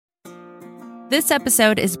This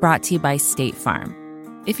episode is brought to you by State Farm.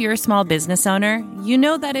 If you're a small business owner, you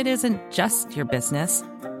know that it isn't just your business,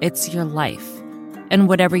 it's your life. And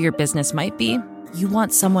whatever your business might be, you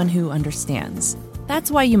want someone who understands. That's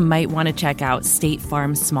why you might want to check out State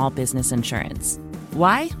Farm Small Business Insurance.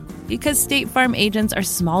 Why? Because State Farm agents are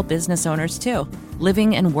small business owners too,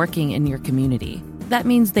 living and working in your community. That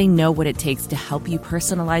means they know what it takes to help you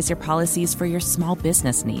personalize your policies for your small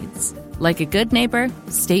business needs. Like a good neighbor,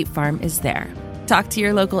 State Farm is there. Talk to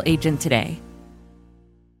your local agent today.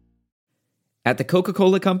 At the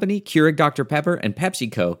Coca-Cola Company, Keurig Dr. Pepper, and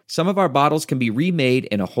PepsiCo, some of our bottles can be remade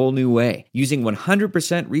in a whole new way, using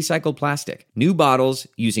 100% recycled plastic. New bottles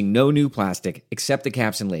using no new plastic, except the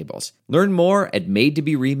caps and labels. Learn more at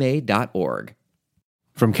madetoberemade.org.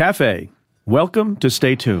 From Cafe, welcome to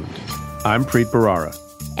Stay Tuned. I'm Preet Bharara.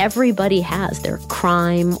 Everybody has their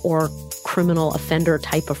crime or criminal offender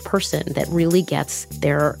type of person that really gets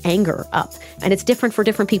their anger up. And it's different for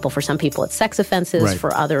different people. For some people, it's sex offenses. Right.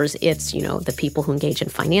 For others, it's, the people who engage in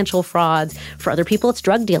financial frauds. For other people, it's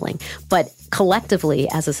drug dealing. But collectively,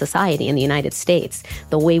 as a society in the United States,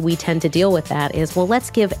 the way we tend to deal with that is, well,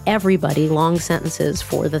 let's give everybody long sentences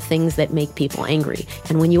for the things that make people angry.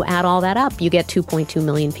 And when you add all that up, you get 2.2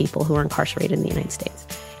 million people who are incarcerated in the United States.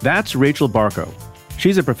 That's Rachel Barko.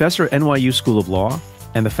 She's a professor at NYU School of Law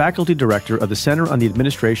and the faculty director of the Center on the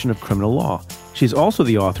Administration of Criminal Law. She's also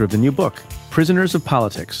the author of the new book, Prisoners of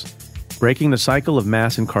Politics, Breaking the Cycle of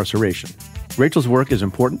Mass Incarceration. Rachel's work is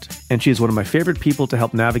important, and she is one of my favorite people to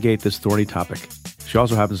help navigate this thorny topic. She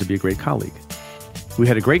also happens to be a great colleague. We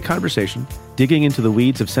had a great conversation, digging into the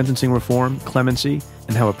weeds of sentencing reform, clemency,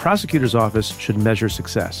 and how a prosecutor's office should measure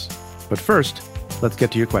success. But first, let's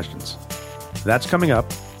get to your questions. That's coming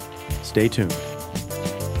up. Stay tuned.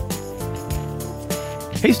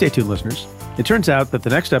 Hey, Stay Tuned listeners. It turns out that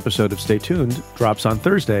the next episode of Stay Tuned drops on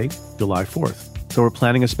Thursday, July 4th. So we're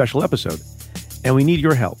planning a special episode, and we need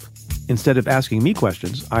your help. Instead of asking me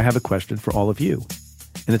questions, I have a question for all of you.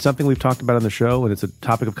 And it's something we've talked about on the show, and it's a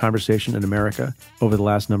topic of conversation in America over the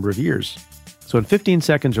last number of years. So in 15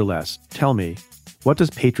 seconds or less, tell me, what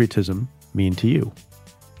does patriotism mean to you?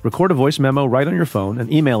 Record a voice memo right on your phone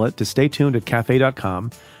and email it to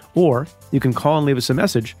staytuned@cafe.com, or you can call and leave us a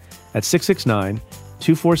message at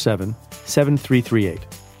 669-247-7338.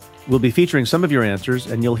 We'll be featuring some of your answers,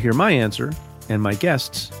 and you'll hear my answer and my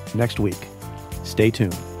guests next week. Stay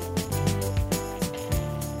tuned.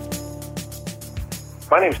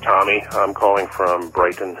 My name's Tommy. I'm calling from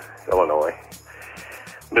Brighton, Illinois.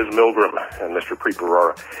 Ms. Milgram and Mr. Preet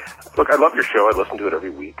Bharara. Look, I love your show. I listen to it every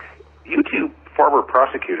week. You two former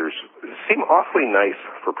prosecutors seem awfully nice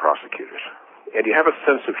for prosecutors, and you have a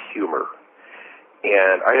sense of humor.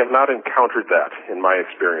 And I have not encountered that in my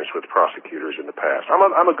experience with prosecutors in the past.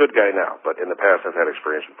 I'm a good guy now, but in the past I've had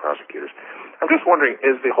experience with prosecutors. I'm just wondering,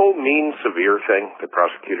 is the whole mean, severe thing that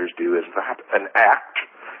prosecutors do, is that an act,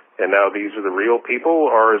 and now these are the real people,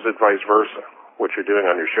 or is it vice versa? What you're doing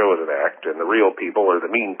on your show is an act, and the real people are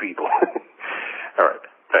the mean people. All right,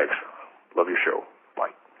 thanks. Love your show.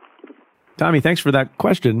 Bye. Tommy, thanks for that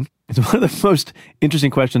question. It's one of the most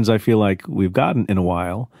interesting questions I feel like we've gotten in a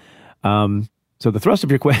while. So the thrust of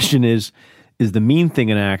your question is the mean thing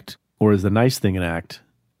an act or is the nice thing an act?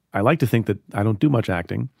 I like to think that I don't do much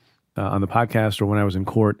acting on the podcast or when I was in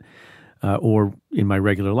court or in my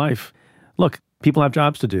regular life. Look, people have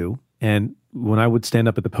jobs to do. And when I would stand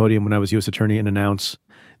up at the podium when I was U.S. attorney and announce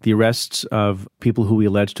the arrests of people who we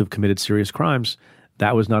alleged to have committed serious crimes,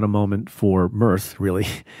 that was not a moment for mirth, really,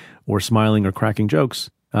 or smiling or cracking jokes.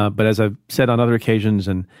 But as I've said on other occasions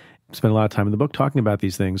and spent a lot of time in the book talking about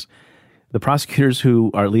these things, the prosecutors who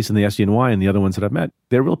are at least in the SDNY and the other ones that I've met,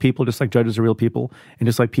 they're real people, just like judges are real people, and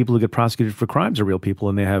just like people who get prosecuted for crimes are real people,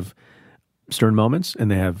 and they have stern moments and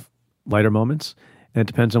they have lighter moments, and it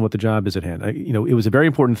depends on what the job is at hand. It was a very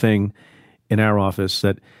important thing in our office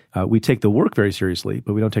that we take the work very seriously,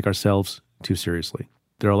 but we don't take ourselves too seriously.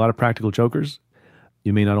 There are a lot of practical jokers.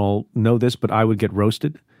 You may not all know this, but I would get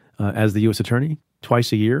roasted as the U.S. attorney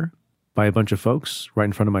twice a year by a bunch of folks right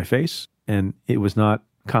in front of my face, and it was not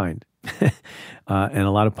kind. And a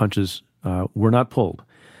lot of punches were not pulled.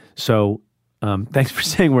 So thanks for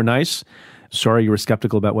saying we're nice. Sorry you were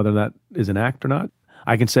skeptical about whether that is an act or not.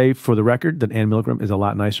 I can say for the record that Ann Milgram is a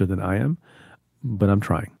lot nicer than I am, but I'm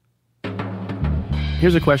trying.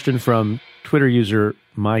 Here's a question from Twitter user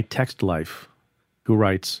MyTextLife, who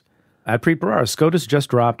writes, at Preet Bharara, SCOTUS just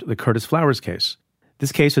dropped the Curtis Flowers case.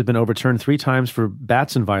 This case has been overturned 3 times for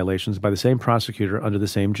Batson violations by the same prosecutor under the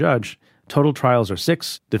same judge. Total trials are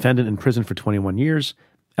 6, defendant in prison for 21 years.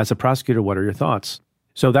 As a prosecutor, what are your thoughts?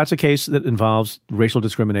 So that's a case that involves racial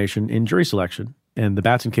discrimination in jury selection. And the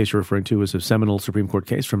Batson case you're referring to is a seminal Supreme Court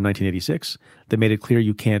case from 1986 that made it clear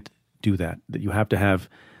you can't do that you have to have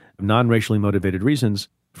non-racially motivated reasons,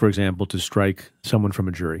 for example, to strike someone from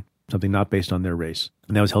a jury, something not based on their race.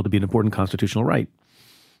 And that was held to be an important constitutional right.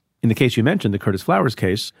 In the case you mentioned, the Curtis Flowers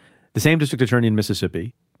case, the same district attorney in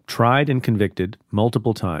Mississippi tried and convicted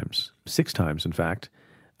multiple times, 6 times in fact,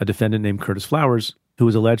 a defendant named Curtis Flowers who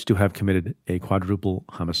was alleged to have committed a quadruple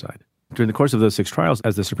homicide. During the course of those 6 trials,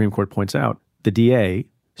 as the Supreme Court points out, the DA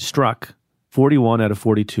struck 41 out of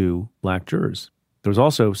 42 black jurors. There was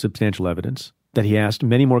also substantial evidence that he asked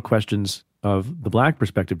many more questions of the black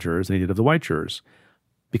prospective jurors than he did of the white jurors.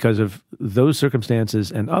 Because of those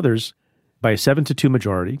circumstances and others, by a 7-2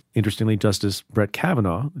 majority, interestingly, Justice Brett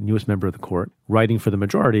Kavanaugh, the newest member of the court, writing for the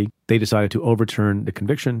majority, they decided to overturn the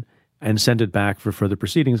conviction and send it back for further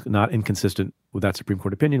proceedings, not inconsistent with that Supreme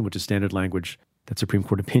Court opinion, which is standard language that Supreme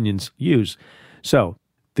Court opinions use. So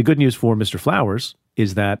the good news for Mr. Flowers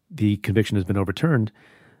is that the conviction has been overturned.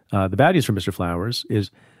 The bad news for Mr. Flowers is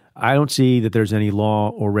I don't see that there's any law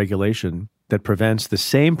or regulation that prevents the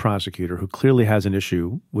same prosecutor who clearly has an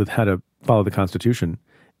issue with how to follow the Constitution,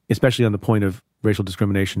 especially on the point of racial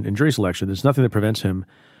discrimination in jury selection. There's nothing that prevents him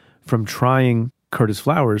from trying Curtis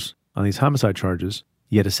Flowers on these homicide charges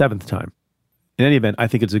yet a 7th time. In any event, I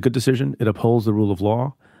think it's a good decision. It upholds the rule of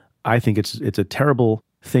law. I think it's a terrible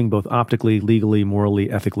thing, both optically, legally,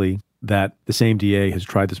 morally, ethically, that the same DA has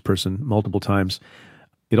tried this person multiple times.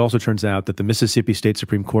 It also turns out that the Mississippi State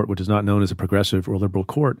Supreme Court, which is not known as a progressive or liberal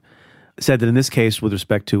court, said that in this case, with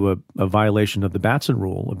respect to a violation of the Batson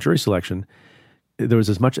rule of jury selection, there was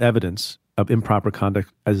as much evidence of improper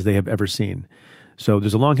conduct as they have ever seen. So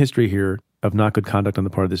there's a long history here of not good conduct on the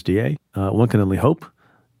part of this DA. One can only hope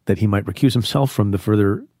that he might recuse himself from the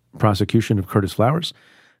further prosecution of Curtis Flowers.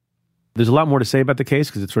 There's a lot more to say about the case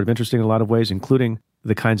because it's sort of interesting in a lot of ways, including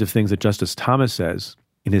the kinds of things that Justice Thomas says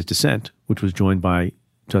in his dissent, which was joined by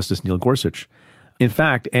Justice Neil Gorsuch. In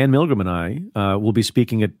fact, Ann Milgram and I will be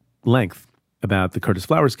speaking at length about the Curtis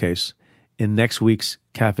Flowers case in next week's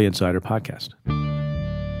Cafe Insider podcast.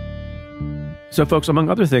 So, folks, among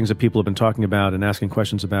other things that people have been talking about and asking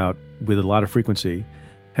questions about with a lot of frequency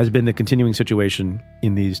has been the continuing situation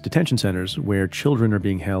in these detention centers where children are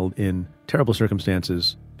being held in terrible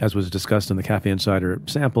circumstances, as was discussed in the Cafe Insider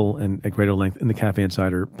sample and at greater length in the Cafe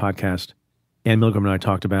Insider podcast. Ann Milgram and I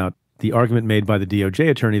talked about the argument made by the DOJ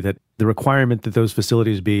attorney that the requirement that those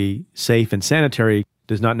facilities be safe and sanitary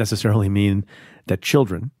does not necessarily mean that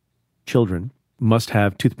children must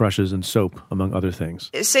have toothbrushes and soap, among other things.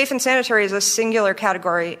 Safe and sanitary is a singular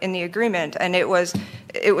category in the agreement, and it was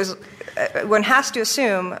one has to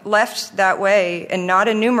assume left that way and not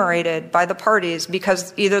enumerated by the parties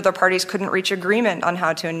because either the parties couldn't reach agreement on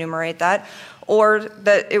how to enumerate that, or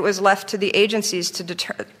that it was left to the agencies to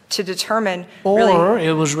determine. Or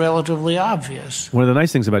it was relatively obvious. One of the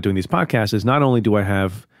nice things about doing these podcasts is not only do I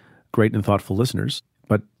have great and thoughtful listeners,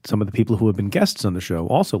 but some of the people who have been guests on the show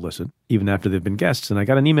also listen, even after they've been guests. And I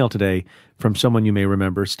got an email today from someone you may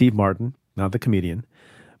remember, Steve Martin, not the comedian,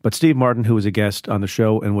 but Steve Martin, who was a guest on the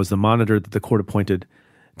show and was the monitor that the court appointed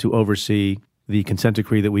to oversee the consent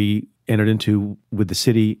decree that we entered into with the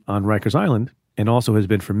city on Rikers Island, and also has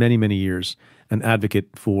been for many, many years an advocate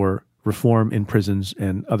for reform in prisons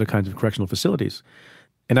and other kinds of correctional facilities.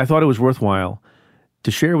 And I thought it was worthwhile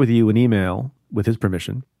to share with you an email, with his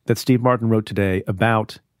permission, that Steve Martin wrote today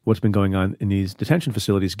about what's been going on in these detention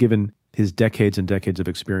facilities, given his decades and decades of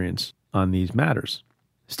experience on these matters.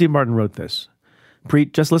 Steve Martin wrote this: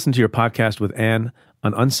 Preet, just listened to your podcast with Ann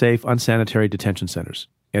on unsafe, unsanitary detention centers.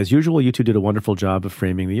 As usual, you two did a wonderful job of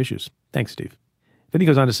framing the issues. Thanks, Steve. Then he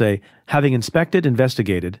goes on to say, having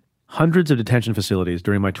investigated hundreds of detention facilities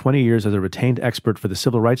during my 20 years as a retained expert for the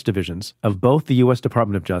civil rights divisions of both the U.S.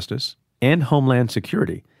 Department of Justice and Homeland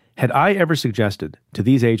Security, had I ever suggested to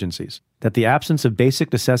these agencies that the absence of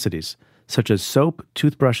basic necessities, such as soap,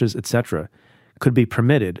 toothbrushes, etc., could be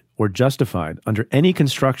permitted or justified under any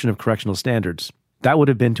construction of correctional standards, that would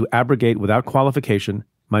have been to abrogate without qualification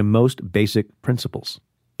my most basic principles.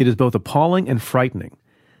 It is both appalling and frightening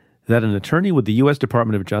that an attorney with the U.S.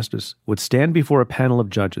 Department of Justice would stand before a panel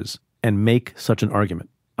of judges and make such an argument.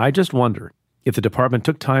 I just wonder if the department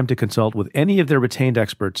took time to consult with any of their retained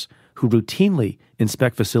experts who routinely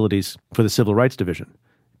inspect facilities for the Civil Rights Division.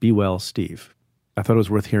 Be well, Steve. I thought it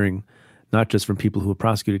was worth hearing, not just from people who have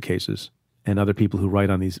prosecuted cases and other people who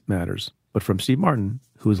write on these matters, but from Steve Martin,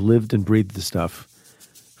 who has lived and breathed this stuff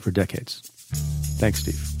for decades. Thanks,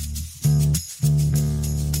 Steve.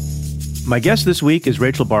 My guest this week is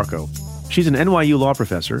Rachel Barko. She's an NYU law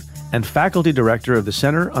professor and faculty director of the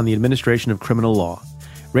Center on the Administration of Criminal Law.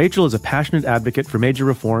 Rachel is a passionate advocate for major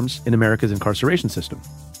reforms in America's incarceration system.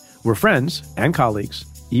 We're friends and colleagues,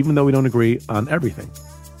 even though we don't agree on everything.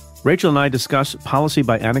 Rachel and I discuss policy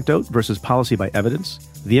by anecdote versus policy by evidence,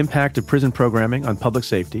 the impact of prison programming on public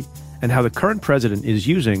safety, and how the current president is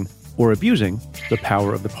using or abusing the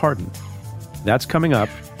power of the pardon. That's coming up.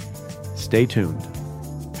 Stay tuned.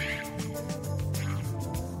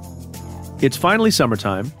 It's finally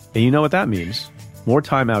summertime, and you know what that means. More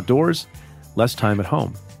time outdoors, less time at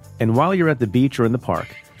home. And while you're at the beach or in the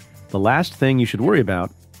park, the last thing you should worry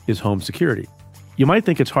about is home security. You might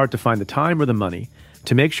think it's hard to find the time or the money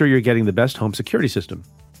to make sure you're getting the best home security system.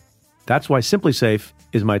 That's why SimpliSafe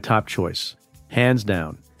is my top choice, hands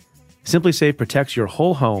down. SimpliSafe protects your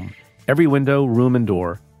whole home, every window, room, and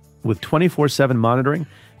door, with 24/7 monitoring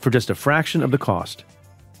for just a fraction of the cost.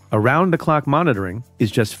 Around-the-clock monitoring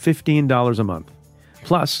is just $15 a month.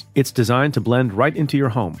 Plus, it's designed to blend right into your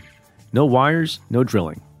home. No wires, no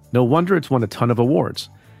drilling. No wonder it's won a ton of awards,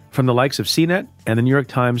 from the likes of CNET and the New York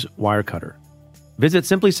Times Wirecutter. Visit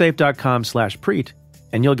SimpliSafe.com/Preet,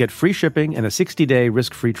 and you'll get free shipping and a 60-day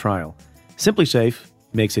risk-free trial. SimpliSafe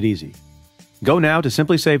makes it easy. Go now to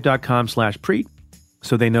SimpliSafe.com/Preet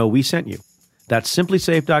so they know we sent you. That's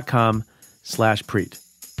SimpliSafe.com/Preet.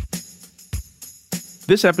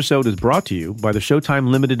 This episode is brought to you by the Showtime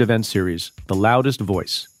limited event series, The Loudest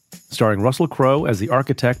Voice, starring Russell Crowe as the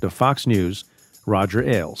architect of Fox News, Roger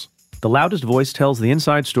Ailes. The Loudest Voice tells the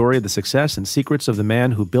inside story of the success and secrets of the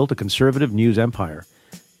man who built a conservative news empire.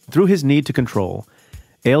 Through his need to control,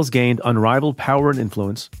 Ailes gained unrivaled power and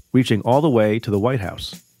influence, reaching all the way to the White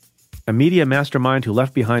House. A media mastermind who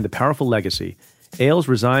left behind a powerful legacy, Ailes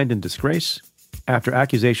resigned in disgrace after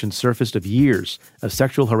accusations surfaced of years of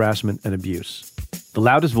sexual harassment and abuse. The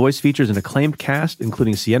Loudest Voice features an acclaimed cast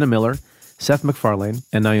including Sienna Miller, Seth MacFarlane,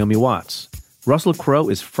 and Naomi Watts. Russell Crowe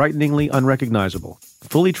is frighteningly unrecognizable,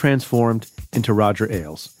 fully transformed into Roger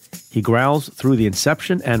Ailes. He growls through the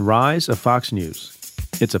inception and rise of Fox News.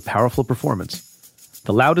 It's a powerful performance.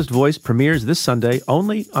 The Loudest Voice premieres this Sunday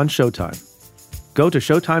only on Showtime. Go to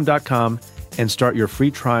Showtime.com and start your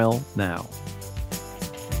free trial now.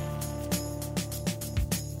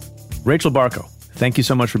 Rachel Barkow, thank you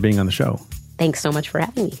so much for being on the show. Thanks so much for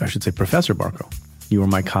having me. I should say Professor Barkow. You were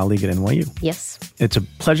my colleague at NYU. Yes. It's a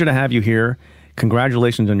pleasure to have you here.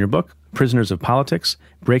 Congratulations on your book, Prisoners of Politics,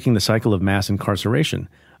 Breaking the Cycle of Mass Incarceration.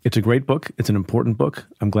 It's a great book. It's an important book.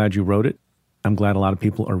 I'm glad you wrote it. I'm glad a lot of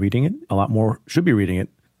people are reading it. A lot more should be reading it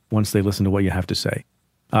once they listen to what you have to say.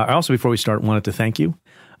 I also, before we start, wanted to thank you.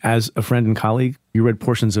 As a friend and colleague, you read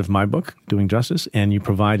portions of my book, Doing Justice, and you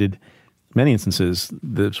provided, many instances,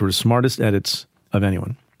 the sort of smartest edits of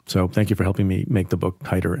anyone. So thank you for helping me make the book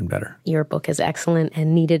tighter and better. Your book is excellent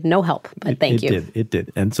and needed no help, but thank you. It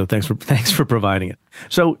did. And so thanks for providing it.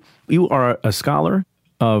 So you are a scholar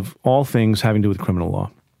of all things having to do with criminal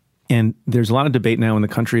law. And there's a lot of debate now in the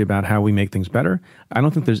country about how we make things better. I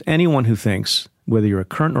don't think there's anyone who thinks, whether you're a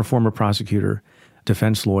current or former prosecutor,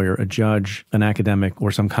 defense lawyer, a judge, an academic,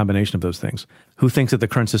 or some combination of those things, who thinks that the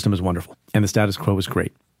current system is wonderful and the status quo is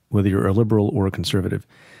great, whether you're a liberal or a conservative.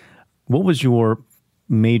 What was your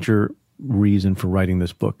major reason for writing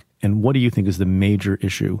this book? And what do you think is the major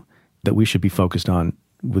issue that we should be focused on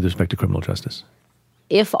with respect to criminal justice?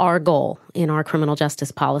 If our goal in our criminal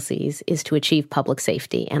justice policies is to achieve public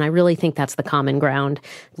safety, and I really think that's the common ground,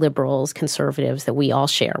 liberals, conservatives, that we all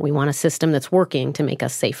share. We want a system that's working to make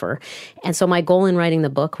us safer. And so my goal in writing the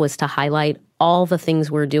book was to highlight all the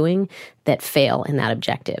things we're doing that fail in that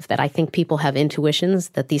objective, that I think people have intuitions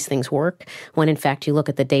that these things work, when in fact you look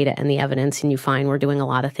at the data and the evidence and you find we're doing a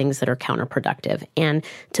lot of things that are counterproductive. And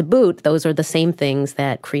to boot, those are the same things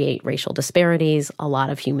that create racial disparities, a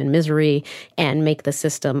lot of human misery, and make the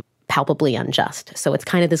system palpably unjust. So it's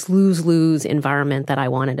kind of this lose-lose environment that I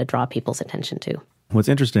wanted to draw people's attention to. What's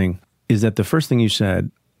interesting is that the first thing you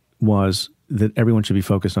said was that everyone should be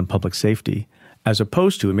focused on public safety, as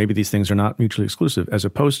opposed to, and maybe these things are not mutually exclusive, as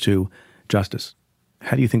opposed to justice.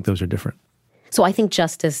 How do you think those are different? So I think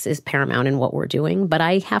justice is paramount in what we're doing. But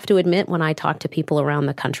I have to admit, when I talk to people around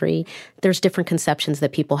the country, there's different conceptions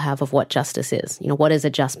that people have of what justice is. You know, what is a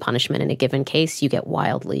just punishment in a given case? You get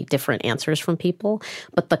wildly different answers from people.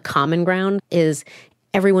 But the common ground is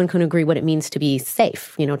everyone can agree what it means to be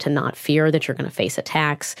safe, you know, to not fear that you're going to face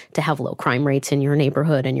attacks, to have low crime rates in your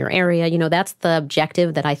neighborhood and your area. You know, that's the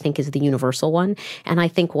objective that I think is the universal one. And I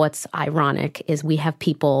think what's ironic is we have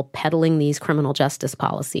people peddling these criminal justice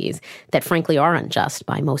policies that frankly are unjust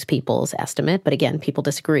by most people's estimate. But again, people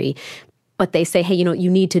disagree. But they say, hey, you know, you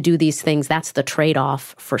need to do these things. That's the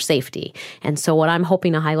trade-off for safety. And so what I'm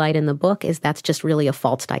hoping to highlight in the book is that's just really a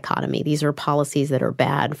false dichotomy. These are policies that are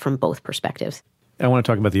bad from both perspectives. I want to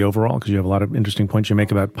talk about the overall because you have a lot of interesting points you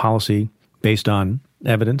make about policy based on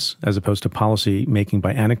evidence as opposed to policy making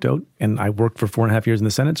by anecdote. And I worked for 4.5 years in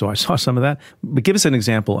the Senate, so I saw some of that. But give us an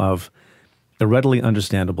example of a readily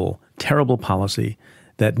understandable, terrible policy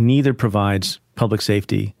that neither provides public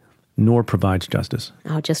safety nor provides justice.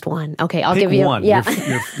 Oh, just one. Okay, I'll Pick give you one. Yeah.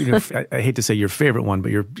 I hate to say your favorite one,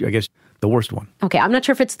 but I guess the worst one. Okay, I'm not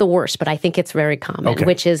sure if it's the worst, but I think it's very common,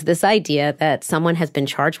 which is this idea that someone has been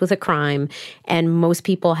charged with a crime and most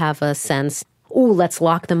people have a sense, let's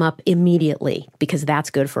lock them up immediately because that's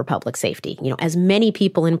good for public safety. As many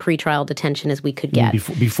people in pretrial detention as we could get.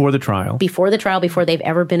 Before the trial. Before the trial, before they've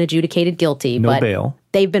ever been adjudicated guilty. No bail.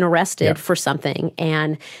 They've been arrested for something.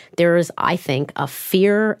 And there's, I think, a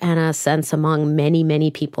fear and a sense among many,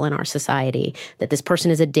 many people in our society that this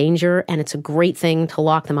person is a danger and it's a great thing to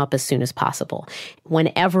lock them up as soon as possible.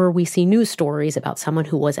 Whenever we see news stories about someone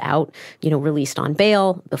who was out, released on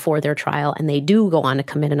bail before their trial and they do go on to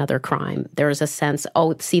commit another crime, there's a sense,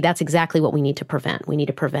 that's exactly what we need to prevent. We need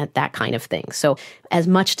to prevent that kind of thing. So as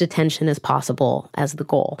much detention as possible as the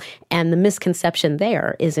goal. And the misconception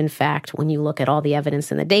there is, in fact, when you look at all the evidence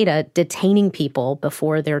and the data, detaining people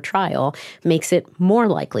before their trial makes it more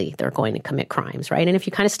likely they're going to commit crimes, right? And if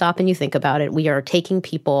you kind of stop and you think about it, we are taking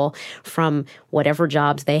people from whatever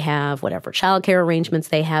jobs they have, whatever childcare arrangements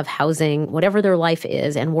they have, housing, whatever their life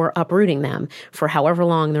is, and we're uprooting them for however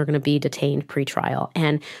long they're going to be detained pre-trial.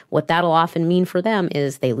 And what that'll often mean for them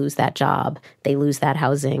is they lose that job, they lose that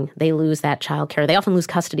housing, they lose that childcare, they often lose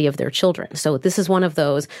custody of their children. So this is one of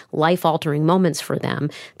those life-altering moments for them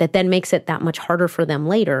that then makes it that much harder for them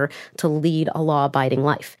later to lead a law-abiding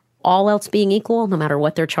life. All else being equal, no matter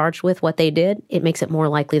what they're charged with, what they did, it makes it more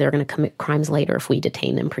likely they're going to commit crimes later if we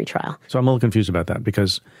detain them pre-trial. So I'm a little confused about that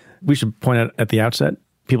because we should point out at the outset,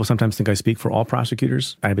 people sometimes think I speak for all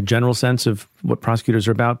prosecutors. I have a general sense of what prosecutors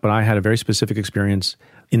are about, but I had a very specific experience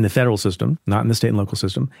in the federal system, not in the state and local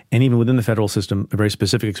system, and even within the federal system, a very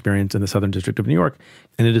specific experience in the Southern District of New York.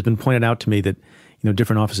 And it has been pointed out to me that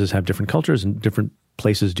different offices have different cultures and different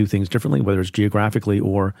places do things differently, whether it's geographically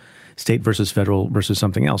or state versus federal versus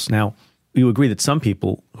something else. Now, you agree that some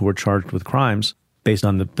people who are charged with crimes based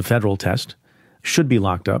on the federal test should be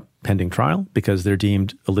locked up pending trial because they're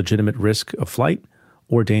deemed a legitimate risk of flight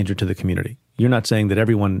or danger to the community. You're not saying that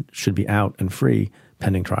everyone should be out and free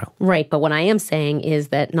pending trial. Right. But what I am saying is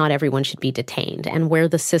that not everyone should be detained. And where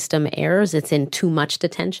the system errs, it's in too much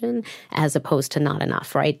detention as opposed to not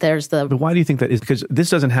enough, right? But why do you think that is? Because this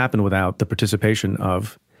doesn't happen without the participation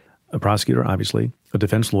of a prosecutor, obviously, a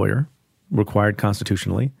defense lawyer, required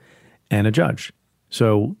constitutionally, and a judge.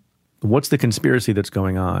 So what's the conspiracy that's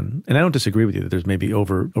going on? And I don't disagree with you that there's maybe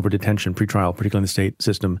over detention pretrial, particularly in the state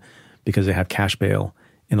system, because they have cash bail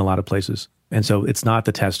in a lot of places. And so it's not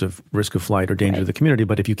the test of risk of flight or danger to the community,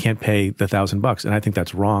 but if you can't pay the $1,000, and I think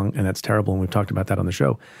that's wrong and that's terrible, and we've talked about that on the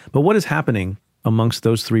show. But what is happening amongst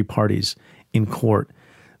those three parties in court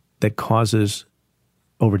that causes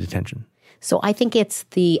over-detention? So I think it's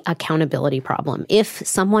the accountability problem. If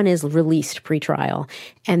someone is released pretrial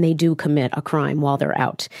and they do commit a crime while they're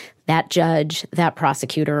out, that judge, that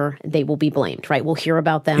prosecutor, they will be blamed, right? We'll hear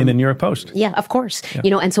about them. In the New York Post. Yeah, of course.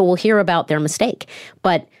 Yeah. And so we'll hear about their mistake.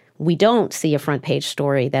 But we don't see a front page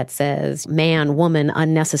story that says man, woman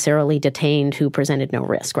unnecessarily detained who presented no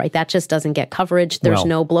risk, right? That just doesn't get coverage. There's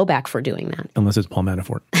no blowback for doing that. Unless it's Paul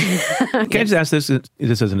Manafort. Can I just ask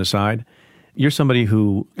this as an aside? You're somebody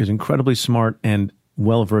who is incredibly smart and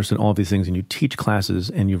well-versed in all of these things, and you teach classes,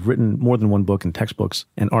 and you've written more than one book and textbooks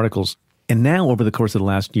and articles. And now, over the course of the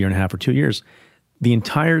last year and a half or 2 years, the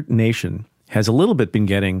entire nation has a little bit been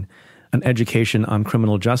getting an education on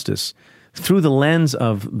criminal justice through the lens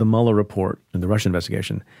of the Mueller report and the Russia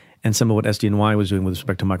investigation and some of what SDNY was doing with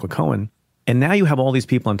respect to Michael Cohen. And now you have all these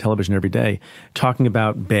people on television every day talking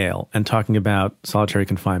about bail and talking about solitary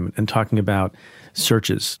confinement and talking about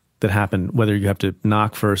searches that happen, whether you have to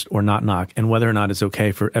knock first or not knock, and whether or not it's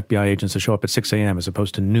okay for FBI agents to show up at 6 a.m. as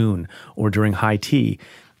opposed to noon or during high tea.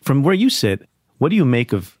 From where you sit, what do you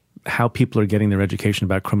make of how people are getting their education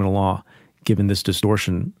about criminal law, given this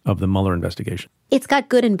distortion of the Mueller investigation? It's got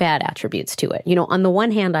good and bad attributes to it. On the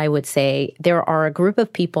one hand, I would say there are a group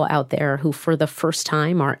of people out there who for the first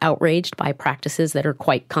time are outraged by practices that are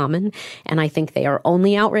quite common. And I think they are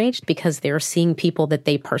only outraged because they're seeing people that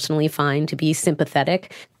they personally find to be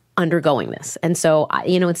sympathetic undergoing this. And so,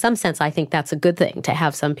 in some sense, I think that's a good thing to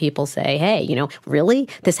have some people say, hey, really?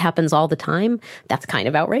 This happens all the time? That's kind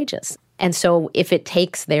of outrageous. And so if it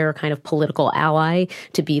takes their kind of political ally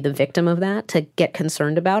to be the victim of that, to get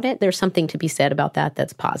concerned about it, there's something to be said about that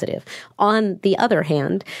that's positive. On the other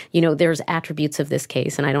hand, there's attributes of this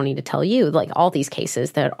case, and I don't need to tell you, like all these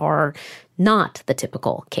cases that are not the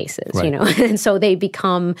typical cases, Right. and so they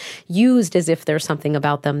become used as if there's something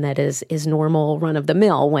about them that is normal, run of the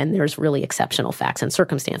mill, when there's really exceptional facts and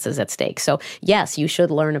circumstances at stake. So yes, you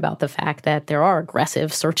should learn about the fact that there are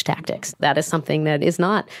aggressive search tactics. That is something that is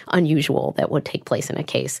not unusual that would take place in a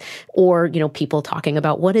case. Or, people talking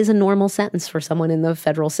about what is a normal sentence for someone in the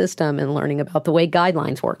federal system and learning about the way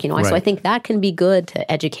guidelines work. So I think that can be good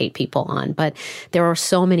to educate people on. But there are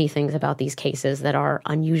so many things about these cases that are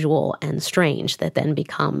unusual and strange that then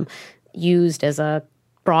become used as a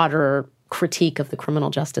broader critique of the criminal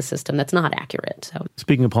justice system that's not accurate. So,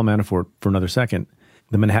 speaking of Paul Manafort for another second,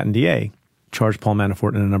 the Manhattan DA charged Paul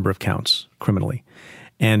Manafort in a number of counts criminally.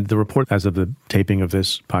 And the report, as of the taping of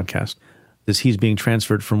this podcast, is he's being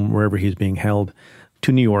transferred from wherever he's being held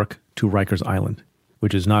to New York to Rikers Island,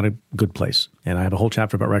 which is not a good place. And I have a whole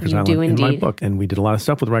chapter about Rikers Island in my book. And we did a lot of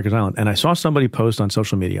stuff with Rikers Island. And I saw somebody post on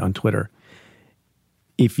social media, on Twitter,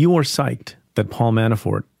 if you are psyched that Paul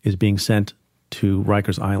Manafort is being sent to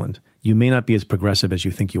Rikers Island, you may not be as progressive as you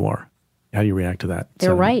think you are. How do you react to that?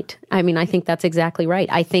 They're right. I think that's exactly right.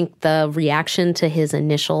 I think the reaction to his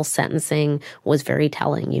initial sentencing was very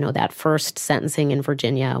telling. That first sentencing in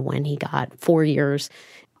Virginia when he got 4 years,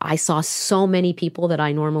 I saw so many people that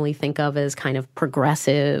I normally think of as kind of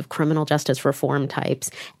progressive criminal justice reform types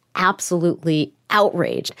absolutely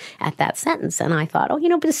outraged at that sentence. And I thought,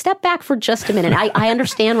 but step back for just a minute. I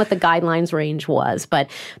understand what the guidelines range was, but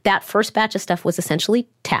that first batch of stuff was essentially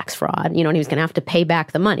tax fraud, and he was going to have to pay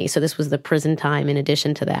back the money. So this was the prison time in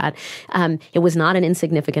addition to that. It was not an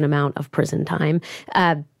insignificant amount of prison time.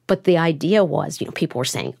 But the idea was, people were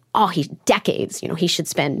saying, he's decades, he should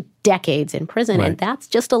spend decades in prison. Right. And that's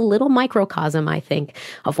just a little microcosm, I think,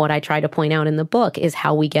 of what I try to point out in the book is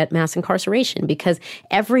how we get mass incarceration, because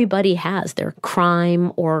everybody has their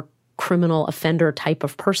crime or criminal offender type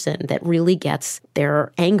of person that really gets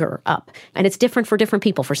their anger up. And it's different for different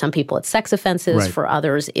people. For some people, it's sex offenses. Right. For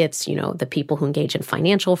others, it's, the people who engage in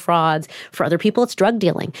financial frauds. For other people, it's drug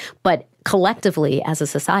dealing. But collectively, as a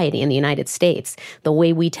society in the United States, the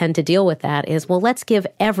way we tend to deal with that is, let's give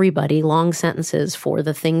everybody long sentences for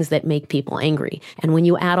the things that make people angry. And when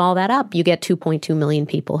you add all that up, you get 2.2 million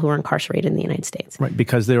people who are incarcerated in the United States. Right,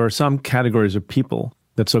 because there are some categories of people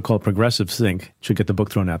that so-called progressives think should get the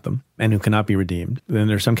book thrown at them and who cannot be redeemed. Then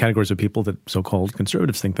there are some categories of people that so-called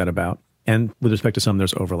conservatives think that about. And with respect to some,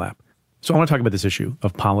 there's overlap. So I want to talk about this issue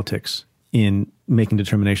of politics in making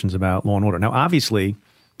determinations about law and order. Now, obviously,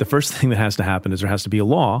 the first thing that has to happen is there has to be a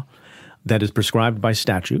law that is prescribed by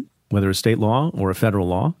statute, whether a state law or a federal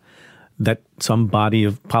law, that some body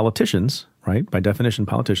of politicians, right, by definition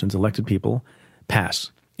politicians, elected people,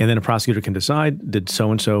 pass. And then a prosecutor can decide, did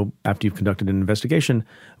so-and-so, after you've conducted an investigation,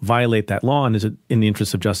 violate that law, and is it in the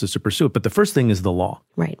interest of justice to pursue it? But the first thing is the law.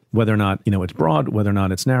 Right. Whether or not, it's broad, whether or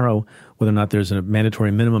not it's narrow, whether or not there's a mandatory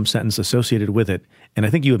minimum sentence associated with it. And I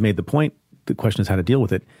think you have made the point, the question is how to deal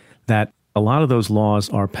with it, that a lot of those laws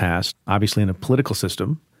are passed, obviously in a political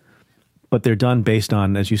system, but they're done based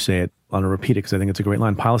on, as you say it, I'll repeat it because I think it's a great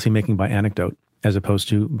line, policymaking by anecdote as opposed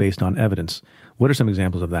to based on evidence. What are some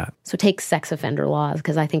examples of that? So take sex offender laws,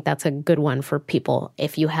 because I think that's a good one for people.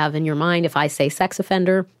 If you have in your mind, if I say sex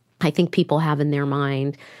offender, I think people have in their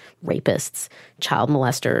mind rapists, child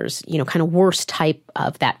molesters, kind of worst type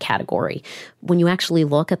of that category. When you actually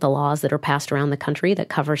look at the laws that are passed around the country that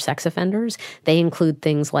cover sex offenders, they include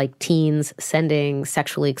things like teens sending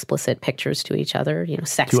sexually explicit pictures to each other,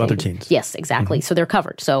 sexting. To other teens. Yes, exactly. Mm-hmm. So they're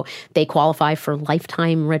covered. So they qualify for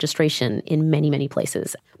lifetime registration in many, many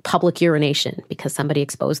places. Public urination, because somebody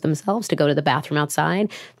exposed themselves to go to the bathroom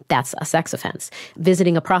outside, that's a sex offense.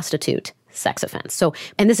 Visiting a prostitute, sex offense. So,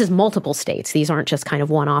 and this is multiple states. These aren't just kind of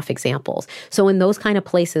one-off examples. So in those kind of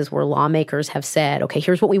places where lawmakers have said, okay,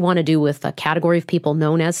 here's what we want to do with a category of people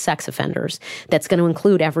known as sex offenders, that's going to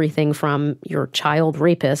include everything from your child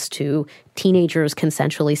rapist to teenagers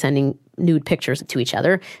consensually sending nude pictures to each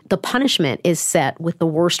other, the punishment is set with the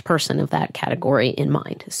worst person of that category in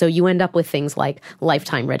mind. So you end up with things like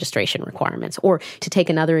lifetime registration requirements. Or to take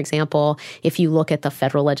another example, if you look at the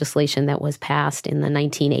federal legislation that was passed in the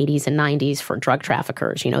 1980s and 90s for drug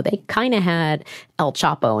traffickers, they kind of had El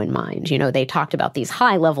Chapo in mind. They talked about these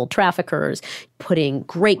high-level traffickers putting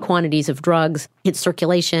great quantities of drugs in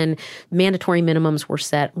circulation. Mandatory minimums were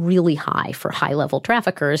set really high for high-level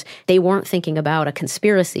traffickers. They weren't thinking about a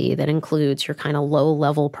conspiracy that includes your kind of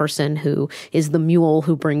low-level person who is the mule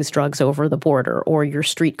who brings drugs over the border or your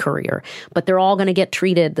street courier. But they're all going to get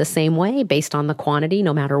treated the same way based on the quantity,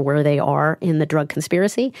 no matter where they are in the drug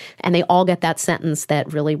conspiracy. And they all get that sentence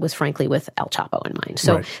that really was, frankly, with El Chapo in mind.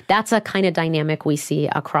 So That's a kind of dynamic we see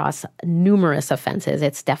across numerous offenses.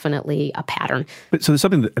 It's definitely a pattern. But so there's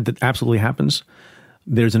something that absolutely happens.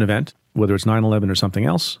 There's an event, whether it's 9/11 or something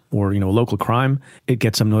else, or, a local crime, it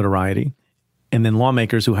gets some notoriety. And then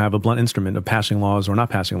lawmakers who have a blunt instrument of passing laws or not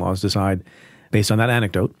passing laws decide, based on that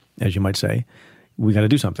anecdote, as you might say, we got to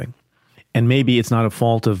do something. And maybe it's not a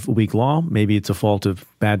fault of weak law. Maybe it's a fault of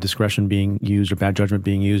bad discretion being used or bad judgment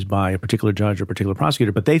being used by a particular judge or particular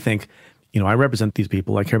prosecutor. But they think, I represent these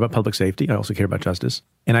people. I care about public safety. I also care about justice.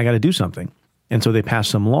 And I got to do something. And so they pass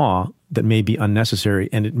some law that may be unnecessary.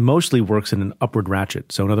 And it mostly works in an upward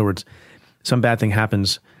ratchet. So in other words, some bad thing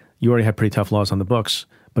happens. You already have pretty tough laws on the books.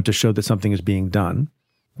 But to show that something is being done,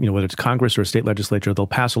 whether it's Congress or a state legislature, they'll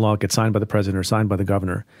pass a law, get signed by the president or signed by the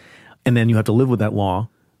governor. And then you have to live with that law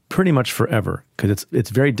pretty much forever, because it's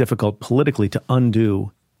very difficult politically to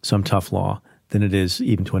undo some tough law than it is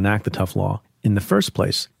even to enact the tough law in the first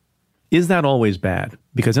place. Is that always bad?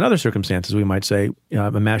 Because in other circumstances, we might say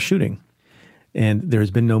a mass shooting, and there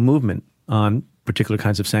has been no movement on particular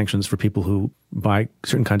kinds of sanctions for people who buy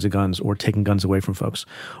certain kinds of guns or taking guns away from folks,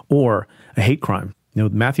 or a hate crime. The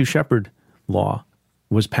Matthew Shepard law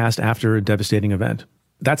was passed after a devastating event.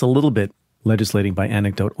 That's a little bit legislating by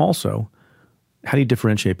anecdote also. How do you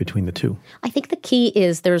differentiate between the two? I think the key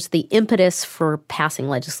is there's the impetus for passing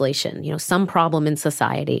legislation. Some problem in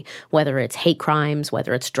society, whether it's hate crimes,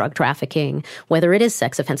 whether it's drug trafficking, whether it is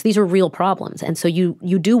sex offense. These are real problems. And so you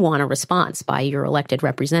do want a response by your elected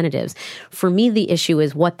representatives. For me, the issue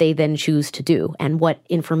is what they then choose to do and what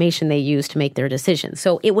information they use to make their decisions.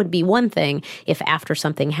 So it would be one thing if after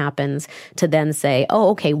something happens to then say, oh,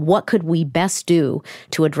 okay, what could we best do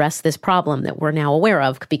to address this problem that we're now aware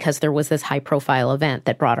of because there was this high-profile event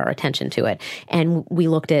that brought our attention to it. And we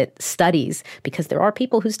looked at studies, because there are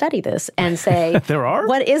people who study this, and say, there are?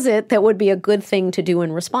 What is it that would be a good thing to do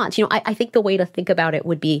in response? I think the way to think about it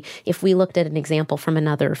would be if we looked at an example from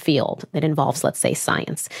another field that involves, let's say,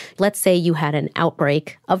 science. Let's say you had an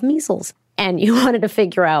outbreak of measles, and you wanted to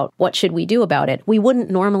figure out what should we do about it. We wouldn't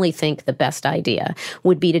normally think the best idea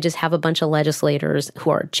would be to just have a bunch of legislators who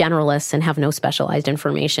are generalists and have no specialized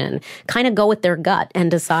information kind of go with their gut and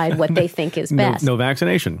decide what they think is best. No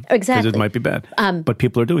vaccination. Exactly. Because it might be bad. But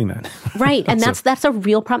people are doing that. Right. And that's a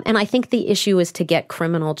real problem. And I think the issue is to get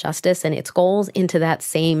criminal justice and its goals into that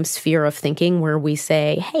same sphere of thinking where we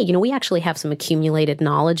say, hey, we actually have some accumulated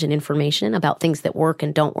knowledge and information about things that work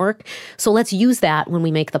and don't work. So let's use that when we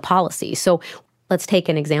make the policy. So let's take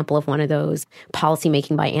an example of one of those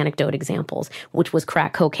policymaking by anecdote examples, which was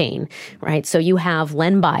crack cocaine, right? So you have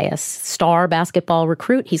Len Bias, star basketball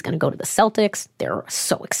recruit. He's going to go to the Celtics. They're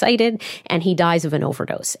so excited. And he dies of an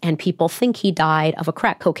overdose. And people think he died of a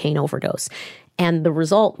crack cocaine overdose. And the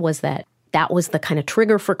result was that was the kind of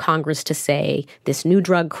trigger for Congress to say this new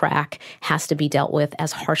drug crack has to be dealt with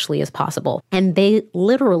as harshly as possible. And they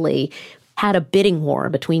literally had a bidding war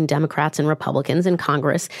between Democrats and Republicans in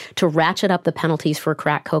Congress to ratchet up the penalties for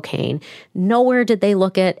crack cocaine. Nowhere did they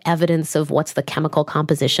look at evidence of what's the chemical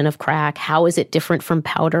composition of crack. How is it different from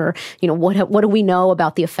powder? What do we know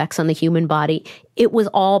about the effects on the human body? It was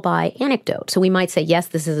all by anecdote. So we might say, yes,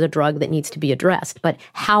 this is a drug that needs to be addressed. But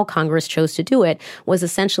how Congress chose to do it was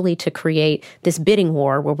essentially to create this bidding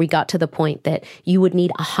war where we got to the point that you would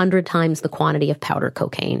need 100 times the quantity of powder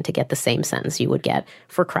cocaine to get the same sentence you would get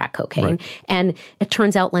for crack cocaine. Right. And it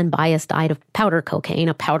turns out Len Bias died of powder cocaine,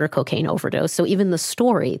 a powder cocaine overdose. So even the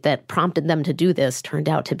story that prompted them to do this turned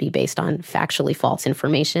out to be based on factually false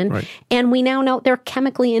information. Right. And we now know they're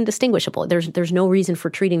chemically indistinguishable. There's no reason for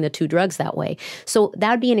treating the two drugs that way. So that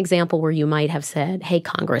would be an example where you might have said, hey,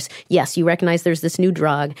 Congress, yes, you recognize there's this new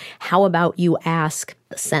drug. How about you ask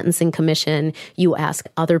the Sentencing Commission, you ask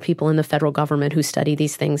other people in the federal government who study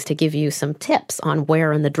these things to give you some tips on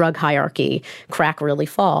where in the drug hierarchy crack really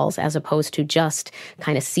falls, as opposed to just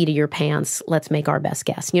kind of seat of your pants, let's make our best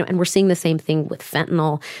guess. And we're seeing the same thing with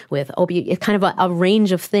fentanyl, with opioid. It's kind of a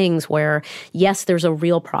range of things where, yes, there's a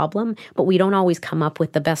real problem, but we don't always come up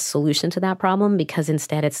with the best solution to that problem because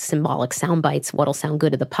instead it's symbolic sound bites, what'll sound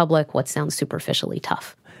good to the public, what sounds superficially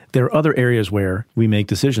tough. There are other areas where we make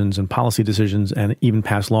decisions and policy decisions and even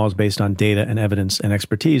pass laws based on data and evidence and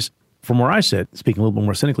expertise. From where I sit, speaking a little bit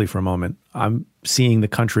more cynically for a moment, I'm seeing the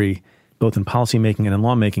country, both in policymaking and in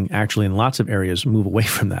lawmaking, actually in lots of areas move away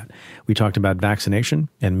from that. We talked about vaccination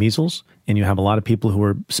and measles, and you have a lot of people who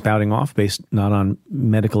are spouting off based not on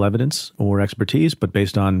medical evidence or expertise, but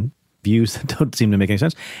based on views that don't seem to make any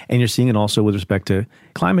sense. And you're seeing it also with respect to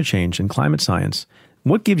climate change and climate science.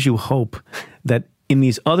 What gives you hope that in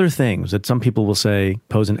these other things that some people will say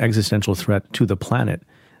pose an existential threat to the planet,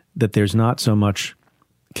 that there's not so much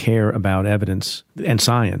care about evidence and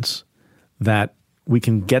science that we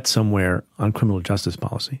can get somewhere on criminal justice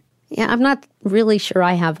policy? Yeah, I'm not really sure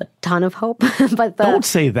I have a ton of hope. But don't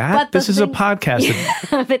say that. This is a podcast.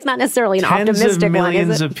 It's not necessarily an tens optimistic of millions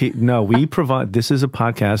one, is it? of people. No, we provide. This is a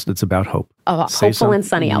podcast that's about hope. Hopeful and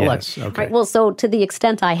sunny outlook. Yes, okay. Right, well, so to the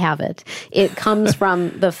extent I have it, it comes from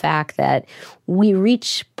the fact that we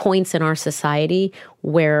reach points in our society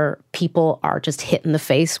where people are just hit in the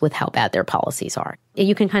face with how bad their policies are.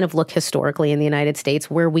 You can kind of look historically in the United States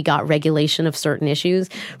where we got regulation of certain issues,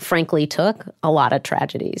 frankly took a lot of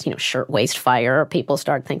tragedies. Shirtwaist fire, people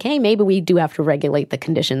start thinking, hey, maybe we do have to regulate the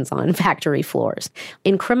conditions on factory floors.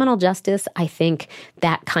 In criminal justice, I think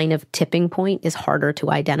that kind of tipping point is harder to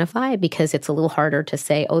identify because it's a little harder to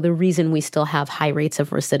say, the reason we still have high rates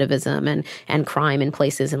of recidivism and crime in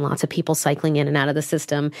places and lots of people cycling in and out of the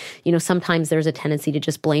system, sometimes there's a tendency to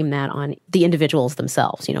just blame that on the individuals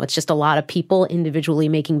themselves. It's just a lot of people individually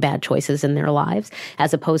making bad choices in their lives,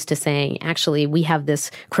 as opposed to saying, actually, we have this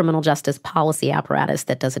criminal justice policy apparatus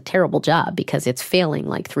that does a terrible job because it's failing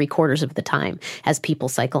like 3/4 of the time as people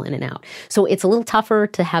cycle in and out. So it's a little tougher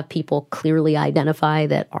to have people clearly identify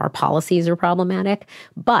that our policies are problematic.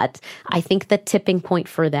 But I think the tipping point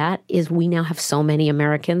for that is we now have so many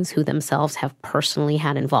Americans who themselves have personally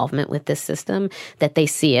had involvement with this system that they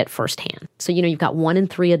see it firsthand. So, you've got 1 in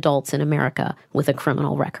 3 adults in America with a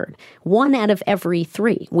criminal record. 1 out of every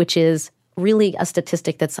 3, which is really a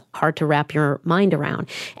statistic that's hard to wrap your mind around.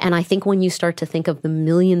 And I think when you start to think of the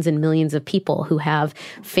millions and millions of people who have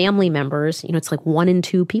family members, it's like 1 in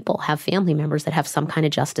 2 people have family members that have some kind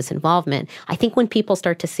of justice involvement. I think when people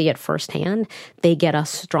start to see it firsthand, they get a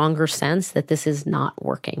stronger sense that this is not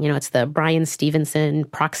working. It's the Brian Stevenson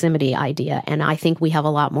proximity idea. And I think we have a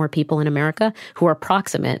lot more people in America who are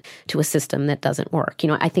proximate to a system that doesn't work.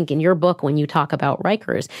 I think in your book, when you talk about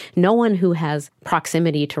Rikers, no one who has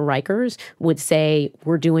proximity to Rikers would say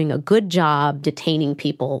we're doing a good job detaining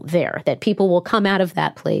people there, that people will come out of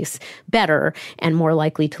that place better and more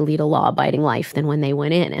likely to lead a law-abiding life than when they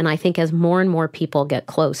went in. And I think as more and more people get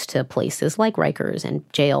close to places like Rikers and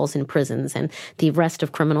jails and prisons and the rest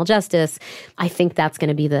of criminal justice, I think that's going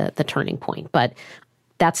to be the turning point. But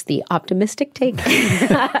that's the optimistic take.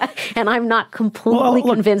 And I'm not completely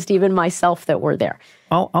convinced even myself that we're there.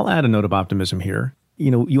 I'll add a note of optimism here.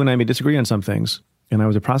 You and I may disagree on some things. And I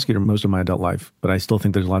was a prosecutor most of my adult life, but I still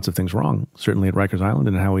think there's lots of things wrong, certainly at Rikers Island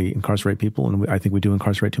and how we incarcerate people. And I think we do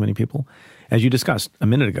incarcerate too many people. As you discussed a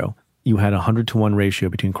minute ago, you had a 100-to-1 ratio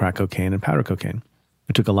between crack cocaine and powder cocaine.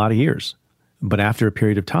 It took a lot of years. But after a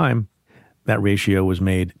period of time, that ratio was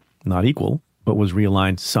made not equal, but was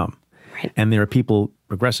realigned some. Right. And there are people,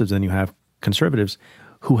 progressives, and you have conservatives,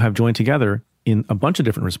 who have joined together in a bunch of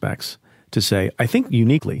different respects to say, I think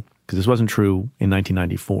uniquely, because this wasn't true in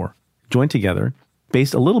 1994, joined together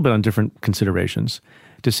based a little bit on different considerations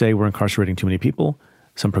to say we're incarcerating too many people.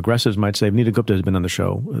 Some progressives might say, Nita Gupta has been on the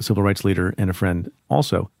show, a civil rights leader and a friend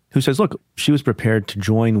also, who says, look, she was prepared to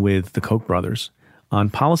join with the Koch brothers on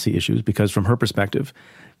policy issues because from her perspective,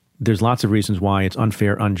 there's lots of reasons why it's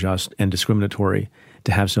unfair, unjust, and discriminatory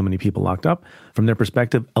to have so many people locked up. From their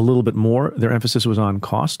perspective, a little bit more, their emphasis was on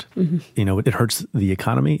cost. Mm-hmm. It hurts the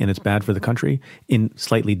economy and it's bad for the country in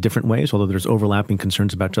slightly different ways, although there's overlapping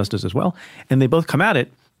concerns about justice as well. And they both come at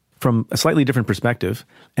it from a slightly different perspective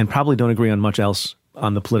and probably don't agree on much else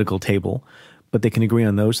on the political table, but they can agree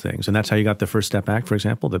on those things. And that's how you got the First Step Act, for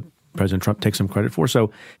example, that President Trump takes some credit for.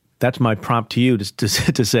 So that's my prompt to you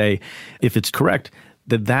to say, if it's correct,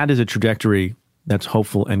 that is a trajectory that's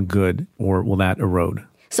hopeful and good, or will that erode?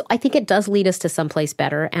 So I think it does lead us to someplace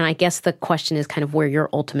better. And I guess the question is kind of where your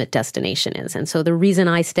ultimate destination is. And so the reason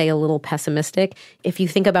I stay a little pessimistic, if you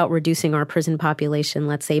think about reducing our prison population,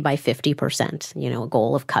 let's say by 50%, a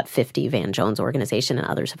goal of Cut 50, Van Jones organization and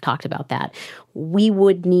others have talked about that, we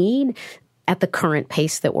would need, at the current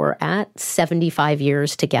pace that we're at, 75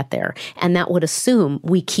 years to get there. And that would assume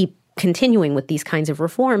we keep continuing with these kinds of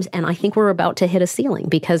reforms. And I think we're about to hit a ceiling,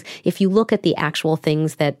 because if you look at the actual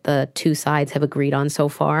things that the two sides have agreed on so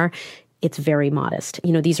far, it's very modest.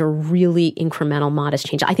 These are really incremental, modest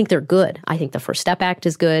changes. I think they're good. I think the First Step Act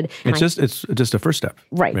is good. It's just a first step.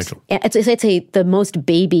 Right. Rachel. It's the most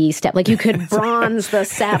baby step. Like you could bronze the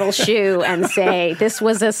saddle shoe and say this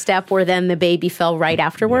was a step where then the baby fell right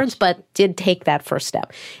afterwards, yes, but did take that first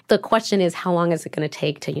step. The question is, how long is it going to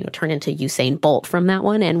take to, turn into Usain Bolt from that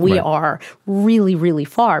one? And we are really, really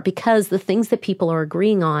far, because the things that people are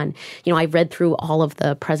agreeing on, I read through all of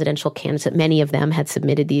the presidential candidates, many of them had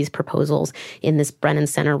submitted these proposals proposals in this Brennan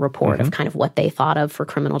Center report of kind of what they thought of for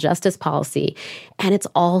criminal justice policy. And it's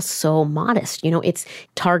all so modest. It's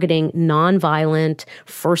targeting nonviolent,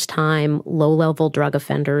 first-time, low-level drug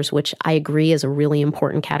offenders, which I agree is a really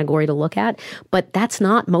important category to look at. But that's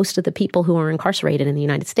not most of the people who are incarcerated in the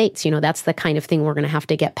United States. That's the kind of thing we're going to have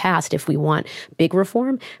to get past if we want big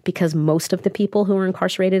reform, because most of the people who are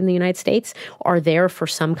incarcerated in the United States are there for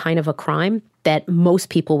some kind of a crime that most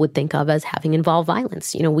people would think of as having involved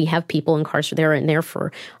violence. We have people incarcerated there and there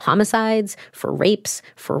for homicides, for rapes,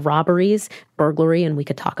 for robberies, burglary, and we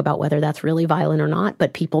could talk about whether that's really violent or not,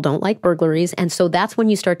 but people don't like burglaries. And so that's when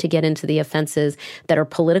you start to get into the offenses that are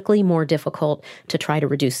politically more difficult to try to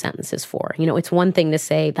reduce sentences for. It's one thing to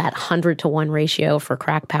say that 100-to-1 ratio for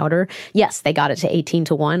crack powder. Yes, they got it to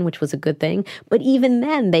 18-to-1, which was a good thing. But even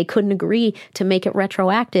then, they couldn't agree to make it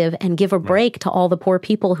retroactive and give a break to all the poor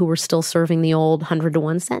people who were still serving the old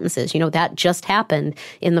 100-to-1 sentences. That just happened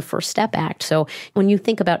in the First Step Act. So when you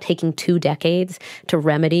think about taking 2 decades to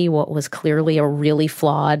remedy what was clearly a really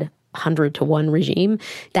flawed 100-to-1 regime,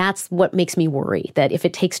 that's what makes me worry, that if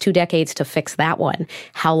it takes 2 decades to fix that one,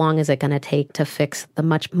 how long is it going to take to fix the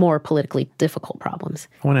much more politically difficult problems?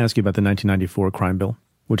 I want to ask you about the 1994 crime bill,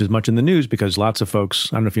 which is much in the news because lots of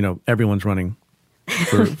folks, I don't know if you know, everyone's running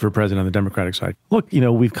for president on the Democratic side. Look,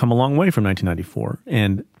 we've come a long way from 1994,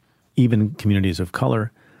 and even communities of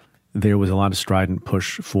color, there was a lot of strident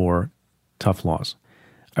push for tough laws.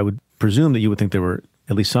 I would presume that you would think there were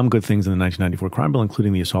at least some good things in the 1994 crime bill,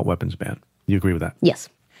 including the assault weapons ban. Do you agree with that? Yes.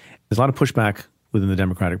 There's a lot of pushback within the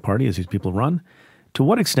Democratic Party as these people run. To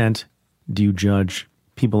what extent do you judge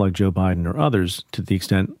people like Joe Biden or others, to the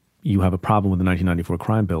extent you have a problem with the 1994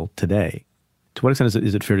 crime bill today? To what extent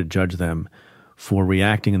is it fair to judge them for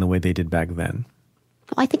reacting in the way they did back then?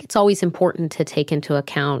 Well, I think it's always important to take into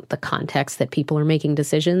account the context that people are making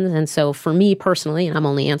decisions. And so for me personally, and I'm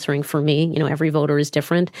only answering for me, every voter is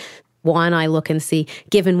different. One, I look and see,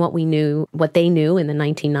 given what they knew in the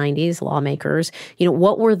 1990s, lawmakers,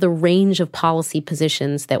 what were the range of policy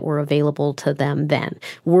positions that were available to them then?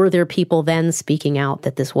 Were there people then speaking out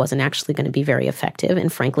that this wasn't actually going to be very effective?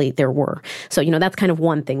 And frankly, there were. So, that's kind of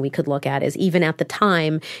one thing we could look at is even at the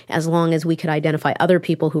time, as long as we could identify other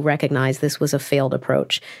people who recognize this was a failed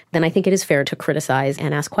approach, then I think it is fair to criticize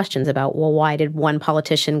and ask questions about, well, why did one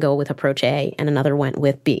politician go with approach A and another went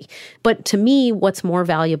with B? But to me, what's more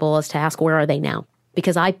valuable is to ask, where are they now?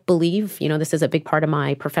 Because I believe, this is a big part of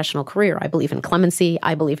my professional career. I believe in clemency.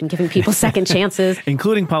 I believe in giving people second chances.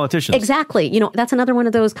 Including politicians. Exactly. That's another one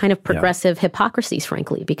of those kind of progressive hypocrisies,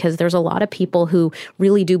 frankly, because there's a lot of people who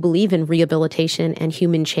really do believe in rehabilitation and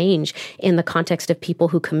human change in the context of people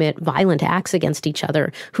who commit violent acts against each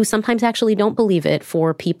other, who sometimes actually don't believe it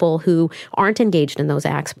for people who aren't engaged in those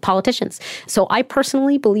acts, politicians. So I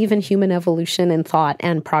personally believe in human evolution and thought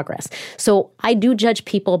and progress. So I do judge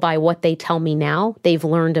people by what they tell me now. They've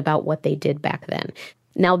learned about what they did back then.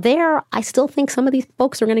 Now I still think some of these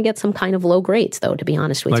folks are going to get some kind of low grades, though, to be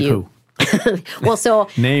honest with you. Who? Well, so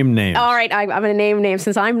name names. All right, I'm going to name names.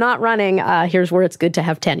 Since I'm not running, here's where it's good to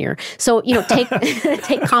have tenure. So,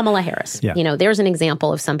 take Kamala Harris. Yeah. There's an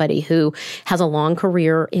example of somebody who has a long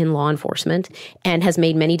career in law enforcement and has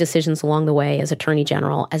made many decisions along the way as attorney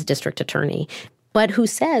general, as district attorney, but who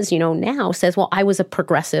says, now says, well, I was a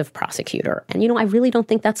progressive prosecutor. And, I really don't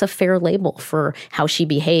think that's a fair label for how she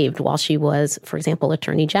behaved while she was, for example,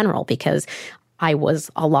 attorney general, because I was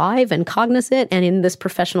alive and cognizant and in this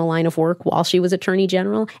professional line of work while she was attorney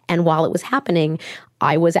general. And while it was happening,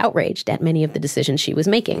 I was outraged at many of the decisions she was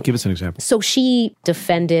making. Give us an example. So she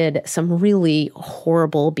defended some really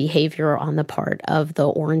horrible behavior on the part of the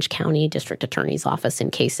Orange County District Attorney's Office in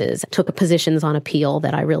cases, took positions on appeal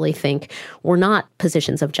that I really think were not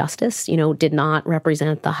positions of justice, did not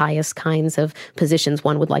represent the highest kinds of positions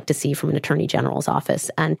one would like to see from an attorney general's office,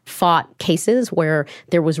 and fought cases where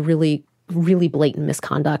there was really blatant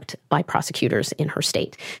misconduct by prosecutors in her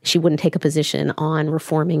state. She wouldn't take a position on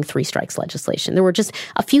reforming 3 strikes legislation. There were just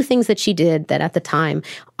a few things that she did that at the time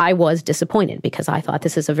I was disappointed, because I thought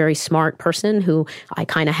this is a very smart person who I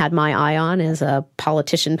kind of had my eye on as a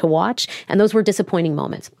politician to watch. And those were disappointing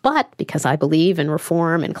moments. But because I believe in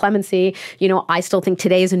reform and clemency, I still think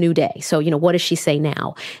today is a new day. So, what does she say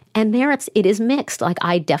now? And there it is mixed. Like,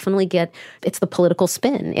 I definitely get, it's the political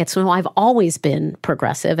spin. It's, I've always been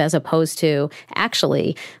progressive, as opposed to,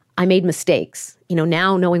 actually, I made mistakes.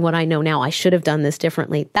 now knowing what I know now, I should have done this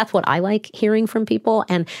differently. That's what I like hearing from people.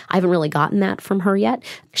 And I haven't really gotten that from her yet.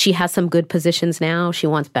 She has some good positions now. She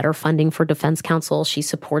wants better funding for defense counsel. She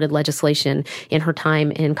supported legislation in her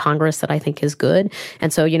time in Congress that I think is good.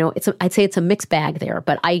 And so, I'd say it's a mixed bag there.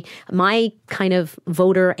 But my kind of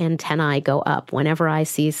voter antennae go up whenever I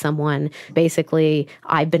see someone basically,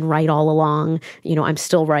 I've been right all along, I'm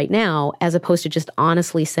still right now, as opposed to just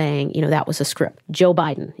honestly saying, that was a script. Joe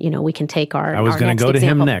Biden, we can take our I was going to go to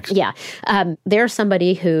him next. Yeah. There's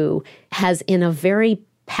somebody who has, in a very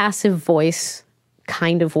passive voice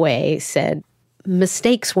kind of way, said,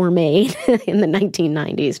 mistakes were made in the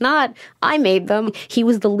 1990s. Not, I made them. He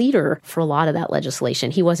was the leader for a lot of that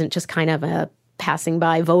legislation. He wasn't just kind of a passing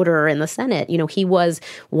by voter in the Senate. He was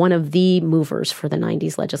one of the movers for the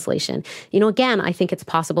 90s legislation. Again, I think it's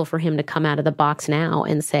possible for him to come out of the box now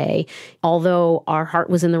and say, although our heart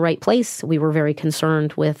was in the right place, we were very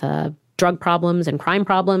concerned with drug problems and crime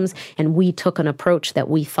problems, and we took an approach that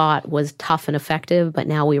we thought was tough and effective, but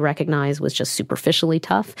now we recognize was just superficially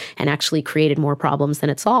tough and actually created more problems than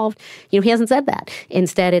it solved. He hasn't said that.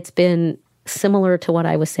 Instead, it's been similar to what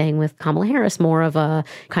I was saying with Kamala Harris, more of a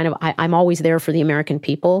kind of, I'm always there for the American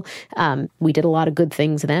people. We did a lot of good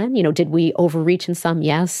things then. Did we overreach in some?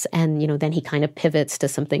 Yes. And, then he kind of pivots to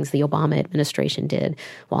some things the Obama administration did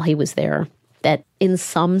while he was there that in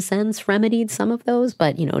some sense remedied some of those,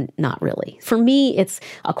 but, not really. For me, it's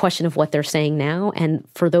a question of what they're saying now. And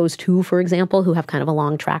for those two, for example, who have kind of a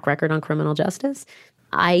long track record on criminal justice,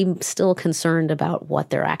 I'm still concerned about what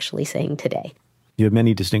they're actually saying today. You have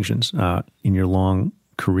many distinctions in your long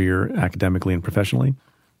career academically and professionally,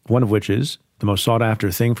 one of which is the most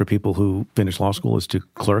sought-after thing for people who finish law school is to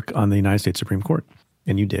clerk on the United States Supreme Court,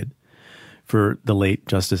 and you did, for the late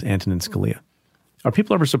Justice Antonin Scalia. Are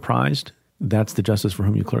people ever surprised that's the justice for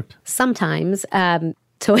whom you clerked? Sometimes.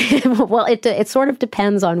 So, well, it sort of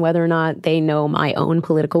depends on whether or not they know my own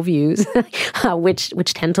political views,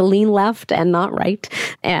 which tend to lean left and not right.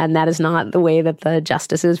 And that is not the way that the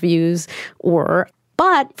justices' views were.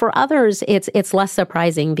 But for others, it's less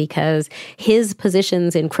surprising because his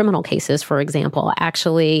positions in criminal cases, for example,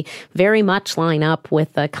 actually very much line up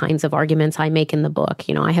with the kinds of arguments I make in the book.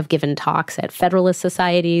 I have given talks at Federalist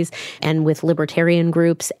societies and with libertarian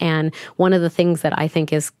groups. And one of the things that I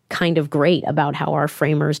think is kind of great about how our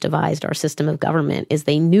framers devised our system of government is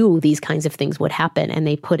they knew these kinds of things would happen, and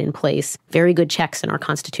they put in place very good checks in our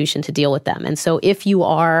Constitution to deal with them. And so if you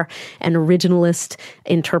are an originalist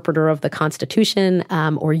interpreter of the Constitution,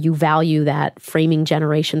 or you value that framing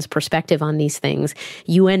generation's perspective on these things,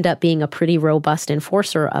 you end up being a pretty robust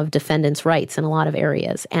enforcer of defendants' rights in a lot of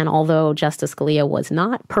areas. And although Justice Scalia was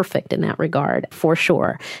not perfect in that regard, for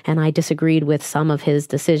sure, and I disagreed with some of his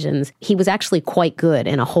decisions, he was actually quite good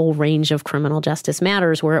in a whole range of criminal justice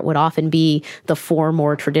matters where it would often be the four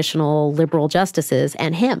more traditional liberal justices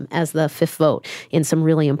and him as the fifth vote in some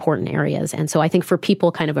really important areas. And so I think for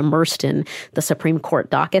people kind of immersed in the Supreme Court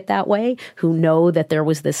docket that way, who know that there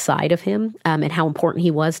was this side of him and how important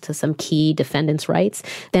he was to some key defendants' rights,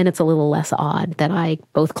 then it's a little less odd that I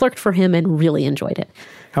both clerked for him and really enjoyed it.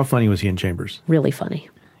 How funny was he in chambers? Really funny.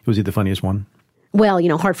 Was he the funniest one? Well,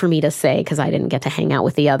 hard for me to say because I didn't get to hang out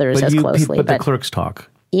with the others as closely. But the clerks talk.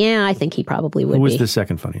 Yeah, I think he probably would be. Who was the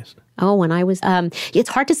second funniest? Oh, when I was, it's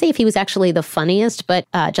hard to say if he was actually the funniest, but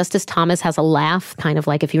Justice Thomas has a laugh, kind of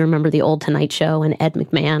like if you remember the old Tonight Show and Ed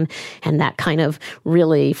McMahon, and that kind of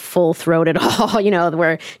really full-throated,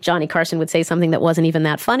 where Johnny Carson would say something that wasn't even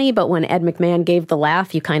that funny, but when Ed McMahon gave the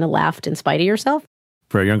laugh, you kind of laughed in spite of yourself.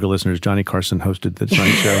 For our younger listeners, Johnny Carson hosted the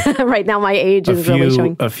Tonight Show. Right now, my age is really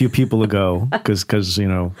showing. A few people ago, because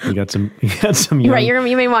we got some. Young... Right,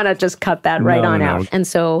 you may want to just cut that out. And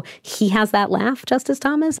so he has that laugh, Justice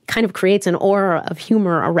Thomas, kind of creates an aura of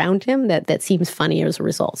humor around him that seems funny as a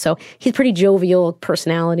result. So he's pretty jovial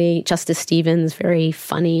personality. Justice Stevens, very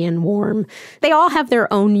funny and warm. They all have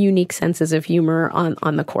their own unique senses of humor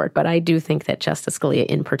on the court, but I do think that Justice Scalia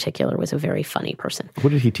in particular was a very funny person. What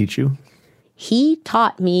did he teach you? He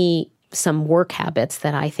taught me some work habits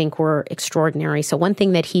that I think were extraordinary. So one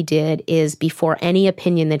thing that he did is before any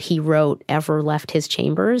opinion that he wrote ever left his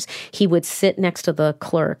chambers, he would sit next to the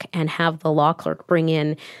clerk and have the law clerk bring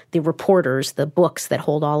in the reporters, the books that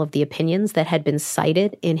hold all of the opinions that had been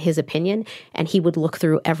cited in his opinion, and he would look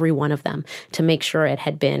through every one of them to make sure it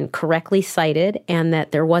had been correctly cited and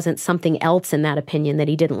that there wasn't something else in that opinion that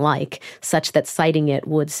he didn't like, such that citing it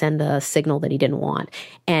would send a signal that he didn't want.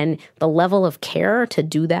 And the level of care to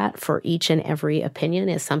do that for each and every opinion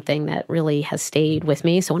is something that really has stayed with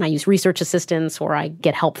me. So when I use research assistants or I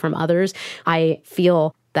get help from others, I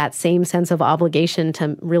feel that same sense of obligation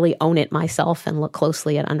to really own it myself and look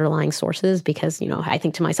closely at underlying sources because, I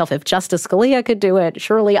think to myself, if Justice Scalia could do it,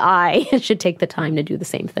 surely I should take the time to do the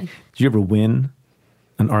same thing. Did you ever win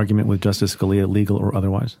an argument with Justice Scalia, legal or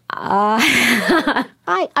otherwise?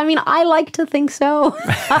 I like to think so.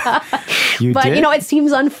 But, did? It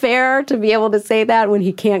seems unfair to be able to say that when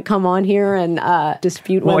he can't come on here and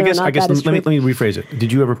dispute whether or not that is true. Let me rephrase it.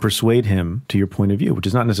 Did you ever persuade him to your point of view, which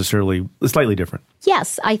is not necessarily slightly different?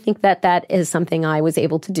 Yes, I think that is something I was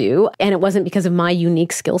able to do. And it wasn't because of my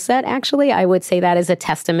unique skill set, actually. I would say that is a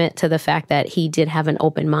testament to the fact that he did have an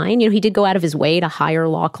open mind. He did go out of his way to hire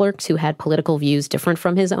law clerks who had political views different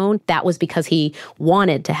from his own. That was because he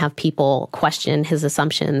wanted to have people question his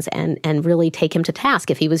assumptions and really take him to task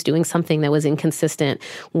if he was doing something that was inconsistent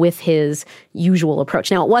with his usual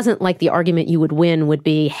approach. Now, it wasn't like the argument you would win would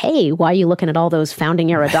be, hey, why are you looking at all those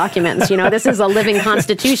founding era documents? This is a living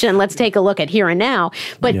constitution. Let's take a look at here and now.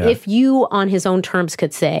 But if you, on his own terms,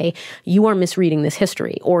 could say, you are misreading this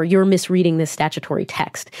history or you're misreading this statutory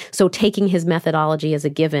text. So taking his methodology as a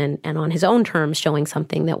given and on his own terms showing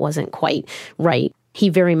something that wasn't quite right, he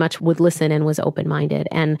very much would listen and was open-minded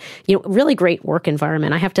and, really great work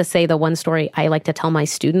environment. I have to say the one story I like to tell my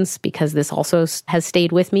students, because this also has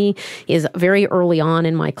stayed with me, is very early on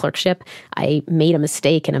in my clerkship, I made a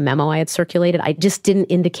mistake in a memo I had circulated. I just didn't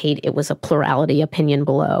indicate it was a plurality opinion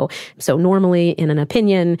below. So normally in an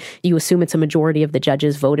opinion, you assume it's a majority of the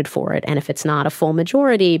judges voted for it. And if it's not a full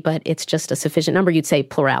majority, but it's just a sufficient number, you'd say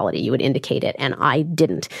plurality. You would indicate it. And I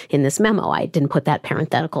didn't in this memo. I didn't put that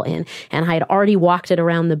parenthetical in. And I had already walked it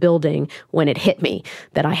around the building when it hit me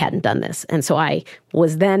that I hadn't done this. And so I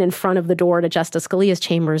was then in front of the door to Justice Scalia's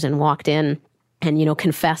chambers and walked in and,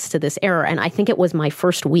 confessed to this error. And I think it was my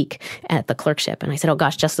first week at the clerkship. And I said, oh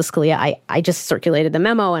gosh, Justice Scalia, I just circulated the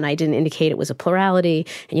memo and I didn't indicate it was a plurality.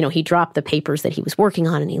 And, he dropped the papers that he was working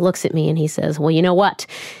on and he looks at me and he says, well, you know what?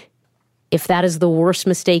 If that is the worst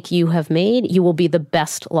mistake you have made, you will be the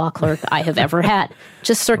best law clerk I have ever had.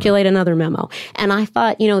 Just circulate another memo. And I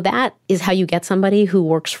thought, that is how you get somebody who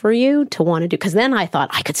works for you to want to do. Because then I thought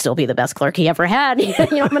I could still be the best clerk he ever had. I'm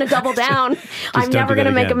going to double down. I'm never going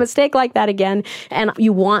to make a mistake like that again. And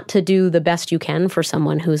you want to do the best you can for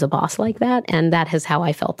someone who's a boss like that. And that is how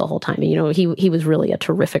I felt the whole time. He was really a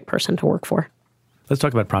terrific person to work for. Let's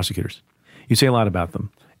talk about prosecutors. You say a lot about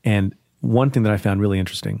them. And one thing that I found really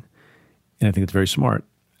interesting, and I think it's very smart,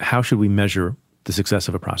 how should we measure the success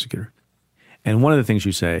of a prosecutor? And one of the things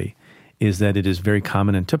you say is that it is very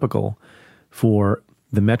common and typical for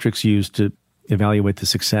the metrics used to evaluate the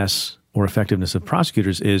success or effectiveness of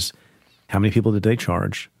prosecutors is how many people did they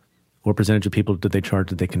charge or percentage of people did they charge,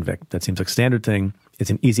 did they convict? That seems like a standard thing. It's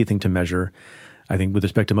an easy thing to measure. I think with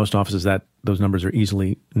respect to most offices that those numbers are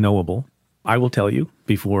easily knowable. I will tell you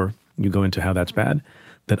before you go into how that's bad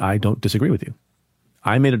that I don't disagree with you.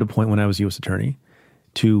 I made it a point when I was U.S. attorney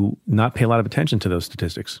to not pay a lot of attention to those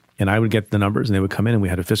statistics. And I would get the numbers and they would come in and we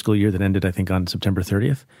had a fiscal year that ended, I think, on September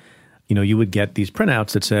 30th. You would get these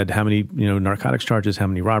printouts that said how many, narcotics charges, how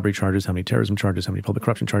many robbery charges, how many terrorism charges, how many public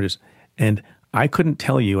corruption charges. And I couldn't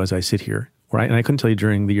tell you as I sit here, and I couldn't tell you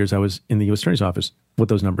during the years I was in the U.S. attorney's office what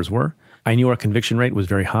those numbers were. I knew our conviction rate was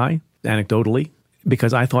very high, anecdotally,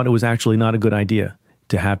 because I thought it was actually not a good idea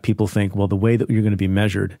to have people think, well, the way that you're going to be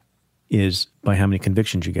measured is by how many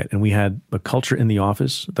convictions you get. And we had a culture in the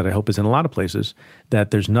office that I hope is in a lot of places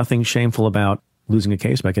that there's nothing shameful about losing a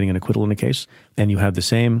case, about getting an acquittal in a case. And you have the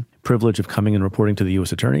same privilege of coming and reporting to the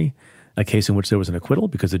U.S. attorney a case in which there was an acquittal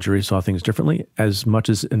because the jury saw things differently as much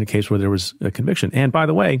as in a case where there was a conviction. And by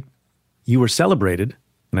the way, you were celebrated,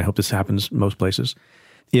 and I hope this happens most places,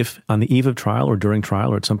 if on the eve of trial or during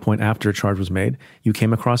trial or at some point after a charge was made, you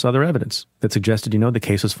came across other evidence that suggested, the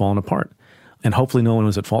case has fallen apart. And hopefully no one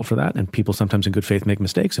was at fault for that. And people sometimes in good faith make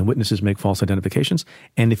mistakes and witnesses make false identifications.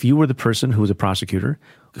 And if you were the person who was a prosecutor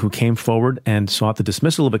who came forward and sought the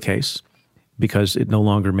dismissal of a case because it no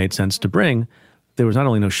longer made sense to bring, there was not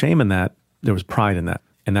only no shame in that, there was pride in that.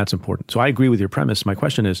 And that's important. So I agree with your premise. My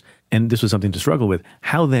question is, and this was something to struggle with,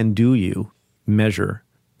 how then do you measure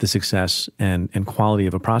the success and quality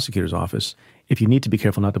of a prosecutor's office if you need to be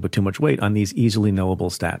careful not to put too much weight on these easily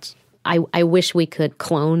knowable stats? I wish we could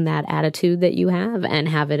clone that attitude that you have and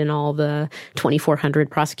have it in all the 2,400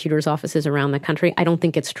 prosecutors' offices around the country. I don't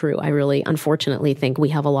think it's true. I really, unfortunately, think we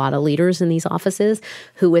have a lot of leaders in these offices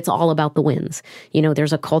who it's all about the wins.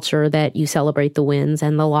 There's a culture that you celebrate the wins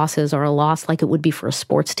and the losses are a loss like it would be for a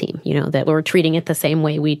sports team, that we're treating it the same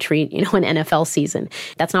way we treat, an NFL season.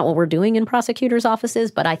 That's not what we're doing in prosecutors' offices,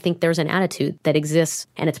 but I think there's an attitude that exists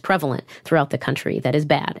and it's prevalent throughout the country that is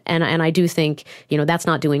bad. And I do think, that's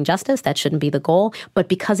not doing justice. justice. That shouldn't be the goal. But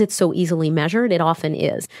because it's so easily measured, it often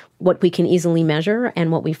is. What we can easily measure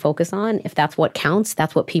and what we focus on, if that's what counts,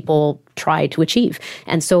 that's what people try to achieve.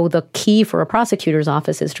 And so the key for a prosecutor's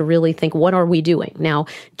office is to really think, what are we doing? Now,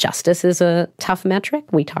 justice is a tough metric.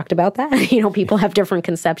 We talked about that. People have different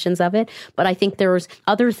conceptions of it. But I think there's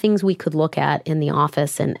other things we could look at in the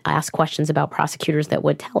office and ask questions about prosecutors that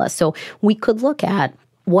would tell us. So we could look at,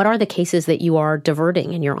 what are the cases that you are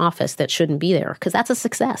diverting in your office that shouldn't be there? Because that's a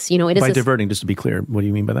success. It is by diverting, just to be clear, what do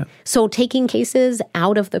you mean by that? So taking cases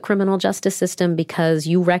out of the criminal justice system because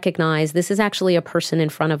you recognize this is actually a person in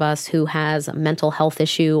front of us who has a mental health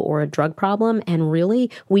issue or a drug problem, and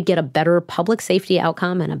really we get a better public safety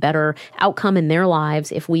outcome and a better outcome in their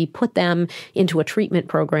lives if we put them into a treatment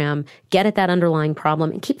program, get at that underlying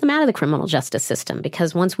problem, and keep them out of the criminal justice system.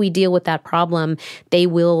 Because once we deal with that problem, they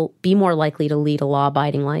will be more likely to lead a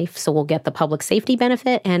law-abiding life. So we'll get the public safety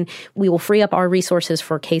benefit and we will free up our resources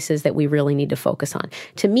for cases that we really need to focus on.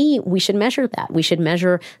 To me, we should measure that. We should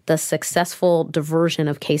measure the successful diversion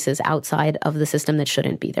of cases outside of the system that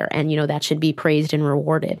shouldn't be there. And, that should be praised and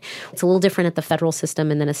rewarded. It's a little different at the federal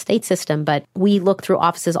system and then a state system, but we look through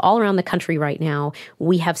offices all around the country right now.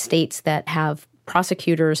 We have states that have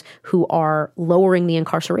prosecutors who are lowering the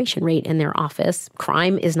incarceration rate in their office.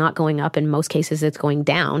 Crime is not going up. In most cases, it's going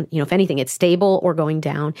down. If anything, it's stable or going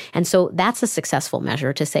down. And so that's a successful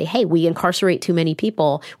measure to say, hey, we incarcerate too many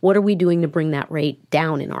people. What are we doing to bring that rate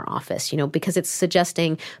down in our office? Because it's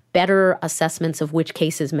suggesting better assessments of which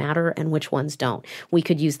cases matter and which ones don't. We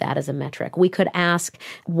could use that as a metric. We could ask,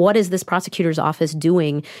 what is this prosecutor's office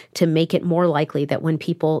doing to make it more likely that when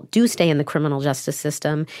people do stay in the criminal justice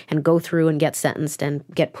system and go through and get sentenced and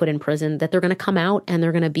get put in prison, that they're going to come out and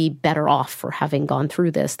they're going to be better off for having gone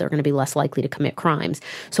through this. They're going to be less likely to commit crimes.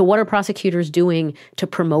 So what are prosecutors doing to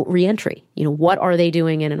promote reentry? What are they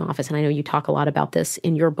doing in an office? And I know you talk a lot about this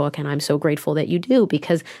in your book, and I'm so grateful that you do,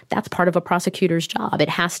 because that's part of a prosecutor's job. It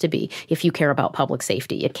has to be if you care about public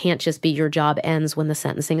safety. It can't just be your job ends when the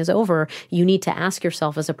sentencing is over. You need to ask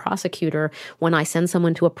yourself as a prosecutor, when I send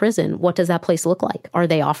someone to a prison, what does that place look like? Are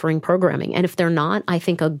they offering programming? And if they're not, I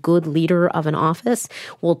think a good leader of an office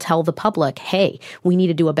will tell the public, hey, we need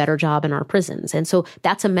to do a better job in our prisons. And so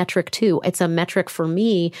that's a metric too. It's a metric for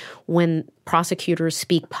me when prosecutors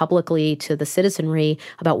speak publicly to the citizenry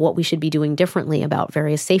about what we should be doing differently about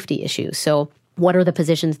various safety issues. So what are the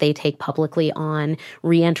positions they take publicly on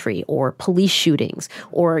reentry or police shootings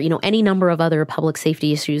or, any number of other public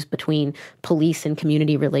safety issues between police and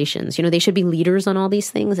community relations? They should be leaders on all these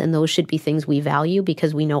things, and those should be things we value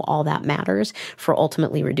because we know all that matters for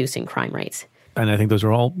ultimately reducing crime rates. And I think those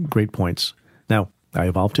are all great points. Now, I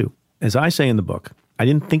evolved too. As I say in the book, I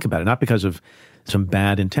didn't think about it, not because of some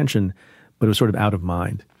bad intention, but it was sort of out of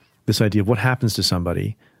mind. This idea of what happens to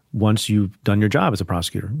somebody once you've done your job as a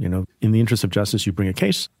prosecutor. In the interest of justice, you bring a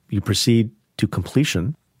case, you proceed to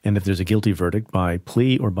completion, and if there's a guilty verdict by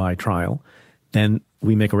plea or by trial, then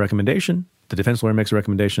we make a recommendation, the defense lawyer makes a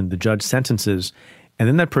recommendation, the judge sentences, and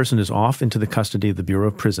then that person is off into the custody of the Bureau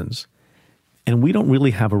of Prisons. And we don't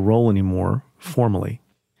really have a role anymore formally.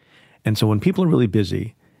 And so when people are really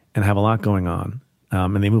busy and have a lot going on,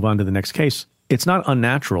 and they move on to the next case, it's not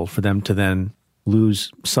unnatural for them to then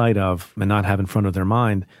lose sight of and not have in front of their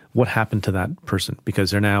mind what happened to that person, because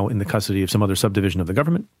they're now in the custody of some other subdivision of the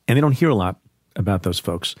government, and they don't hear a lot about those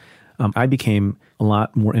folks. I became a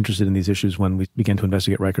lot more interested in these issues when we began to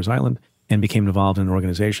investigate Rikers Island and became involved in an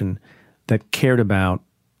organization that cared about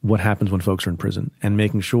what happens when folks are in prison and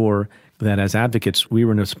making sure that as advocates, we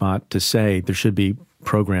were in a spot to say there should be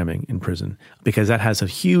programming in prison, because that has a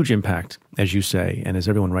huge impact, as you say, and as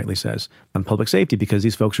everyone rightly says, on public safety, because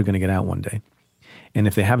these folks are going to get out one day. And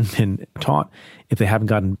if they haven't been taught, if they haven't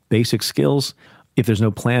gotten basic skills, if there's no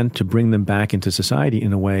plan to bring them back into society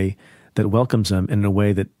in a way that welcomes them, in a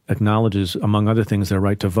way that acknowledges, among other things, their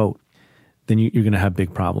right to vote, then you're going to have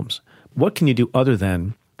big problems. What can you do other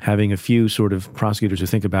than having a few sort of prosecutors who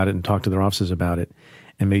think about it and talk to their offices about it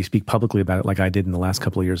and maybe speak publicly about it like I did in the last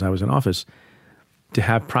couple of years I was in office, to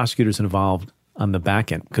have prosecutors involved on the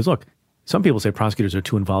back end? Because look, some people say prosecutors are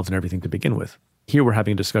too involved in everything to begin with. Here we're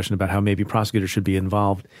having a discussion about how maybe prosecutors should be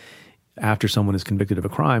involved after someone is convicted of a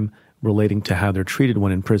crime relating to how they're treated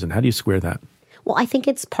when in prison. How do you square that? Well, I think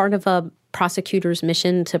it's part of a prosecutors'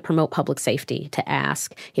 mission to promote public safety, to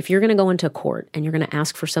ask, if you're going to go into court and you're going to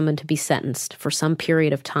ask for someone to be sentenced for some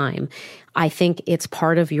period of time, I think it's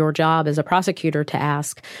part of your job as a prosecutor to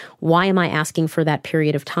ask, why am I asking for that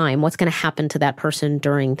period of time? What's going to happen to that person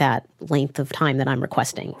during that length of time that I'm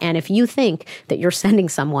requesting? And if you think that you're sending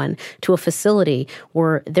someone to a facility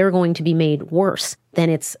where they're going to be made worse, then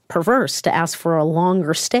it's perverse to ask for a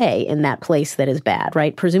longer stay in that place that is bad,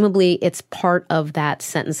 right? Presumably, it's part of that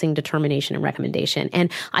sentencing determination and recommendation. And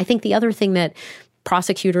I think the other thing that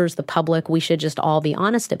prosecutors, the public, we should just all be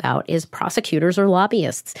honest about is prosecutors are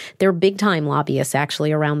lobbyists. They're big-time lobbyists,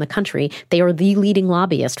 actually, around the country. They are the leading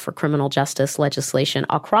lobbyist for criminal justice legislation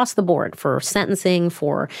across the board, for sentencing,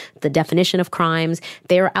 for the definition of crimes.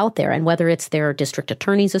 They're out there, and whether it's their district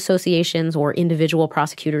attorneys associations or individual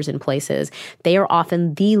prosecutors in places, they are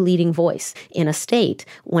often the leading voice in a state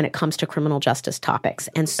when it comes to criminal justice topics.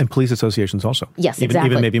 And police associations also. Yes,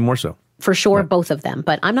 exactly. Even maybe more so. For sure, right. Both of them.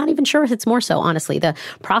 But I'm not even sure if it's more so, honestly. The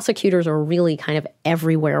prosecutors are really kind of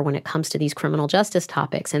everywhere when it comes to these criminal justice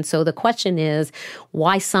topics. And so the question is,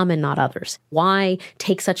 why some and not others? Why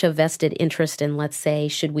take such a vested interest in, let's say,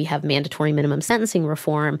 should we have mandatory minimum sentencing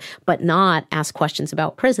reform, but not ask questions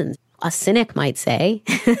about prisons? A cynic might say,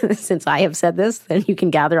 since I have said this, then you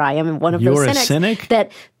can gather I am one of those cynics. You're a cynic?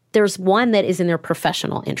 That there's one that is in their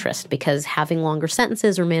professional interest because having longer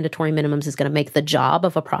sentences or mandatory minimums is going to make the job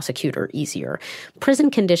of a prosecutor easier.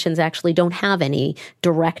 Prison conditions actually don't have any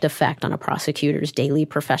direct effect on a prosecutor's daily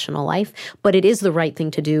professional life, but it is the right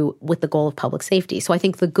thing to do with the goal of public safety. So I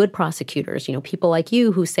think the good prosecutors, people like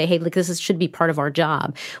you who say, hey, look, should be part of our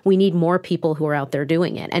job. We need more people who are out there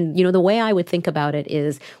doing it. And, the way I would think about it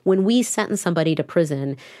is when we sentence somebody to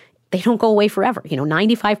prison, they don't go away forever.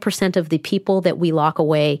 95% of the people that we lock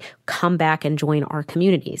away come back and join our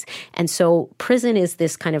communities. And so prison is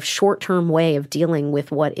this kind of short-term way of dealing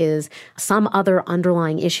with what is some other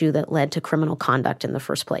underlying issue that led to criminal conduct in the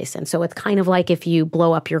first place. And so it's kind of like if you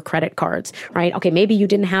blow up your credit cards, right? Okay, maybe you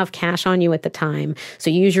didn't have cash on you at the time, so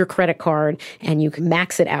you use your credit card and you can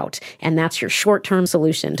max it out. And that's your short-term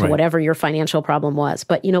solution to whatever your financial problem was.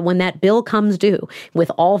 But, when that bill comes due with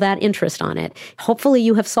all that interest on it, hopefully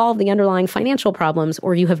you have solved the underlying financial problems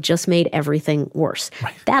or you have just made everything worse.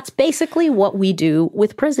 Right. That's basically what we do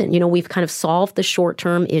with prison. We've kind of solved the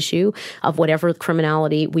short-term issue of whatever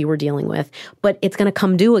criminality we were dealing with, but it's going to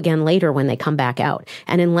come due again later when they come back out.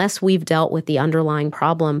 And unless we've dealt with the underlying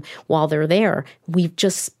problem while they're there, we've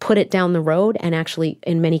just put it down the road and actually,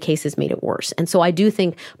 in many cases, made it worse. And so I do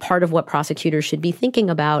think part of what prosecutors should be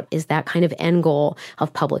thinking about is that kind of end goal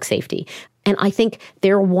of public safety. And I think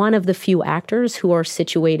they're one of the few actors who are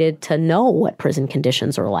situated to know what prison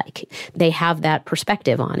conditions are like. They have that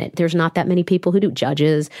perspective on it. There's not that many people who do.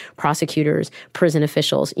 Judges, prosecutors, prison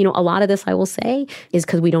officials. A lot of this, I will say, is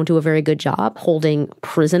because we don't do a very good job holding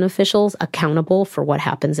prison officials accountable for what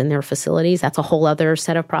happens in their facilities. That's a whole other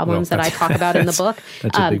set of problems that I talk about in the book.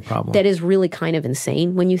 That's a big problem. That is really kind of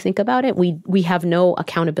insane when you think about it. We have no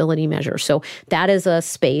accountability measure. So that is a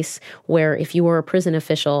space where if you were a prison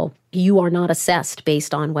official, you are not assessed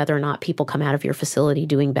based on whether or not people come out of your facility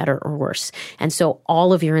doing better or worse. And so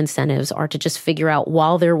all of your incentives are to just figure out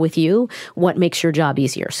while they're with you, what makes your job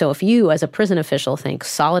easier. So if you as a prison official think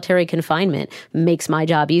solitary confinement makes my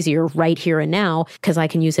job easier right here and now because I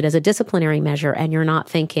can use it as a disciplinary measure, and you're not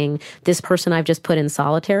thinking this person I've just put in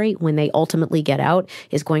solitary when they ultimately get out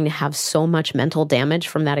is going to have so much mental damage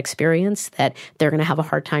from that experience that they're going to have a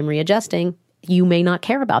hard time readjusting, you may not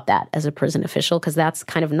care about that as a prison official because that's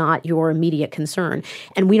kind of not your immediate concern.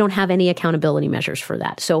 And we don't have any accountability measures for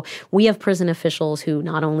that. So we have prison officials who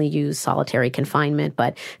not only use solitary confinement,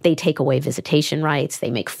 but they take away visitation rights.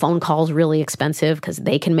 They make phone calls really expensive because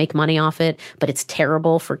they can make money off it, but it's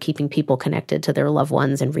terrible for keeping people connected to their loved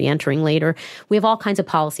ones and reentering later. We have all kinds of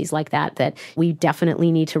policies like that we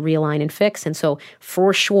definitely need to realign and fix. And so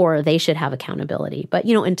for sure, they should have accountability. But,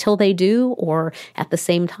 until they do, or at the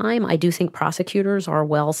same time, I do think prosecutors are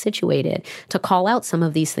well situated to call out some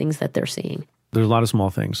of these things that they're seeing. There's a lot of small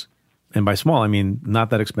things. And by small, I mean not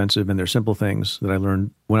that expensive, and they're simple things that I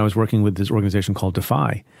learned when I was working with this organization called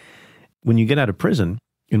Defy. When you get out of prison,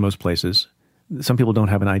 in most places, some people don't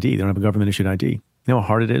have an ID. They don't have a government-issued ID. You know how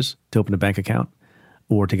hard it is to open a bank account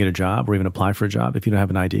or to get a job or even apply for a job if you don't have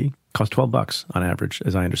an ID? It costs $12 on average,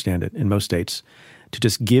 as I understand it, in most states, to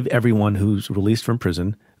just give everyone who's released from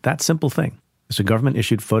prison that simple thing. It's a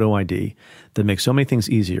government-issued photo ID that makes so many things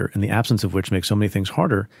easier, in the absence of which makes so many things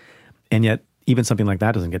harder, and yet even something like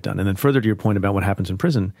that doesn't get done. And then further to your point about what happens in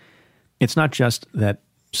prison, it's not just that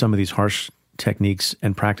some of these harsh techniques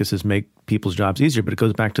and practices make people's jobs easier, but it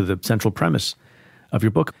goes back to the central premise of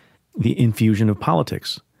your book, the infusion of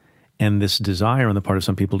politics. and this desire on the part of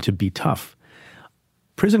some people to be tough.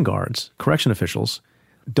 Prison guards, correction officials,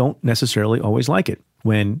 don't necessarily always like it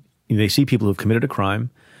when they see people who've committed a crime,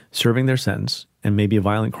 serving their sentence, and maybe a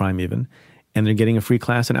violent crime even, and they're getting a free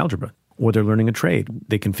class in algebra, or they're learning a trade.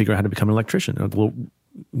 They can figure out how to become an electrician. Well,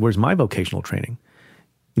 where's my vocational training?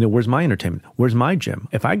 Where's my entertainment? Where's my gym?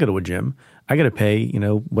 If I go to a gym, I got to pay,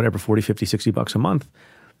 whatever, 40, 50, 60 bucks a month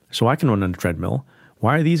so I can run on a treadmill.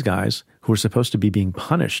 Why are these guys who are supposed to be being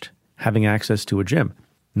punished having access to a gym,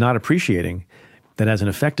 not appreciating that as an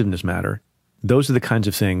effectiveness matter, those are the kinds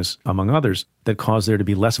of things, among others, that cause there to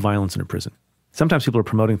be less violence in a prison. Sometimes people are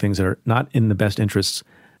promoting things that are not in the best interests,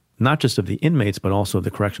 not just of the inmates, but also of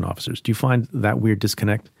the correction officers. Do you find that weird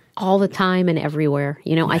disconnect? All the time and everywhere.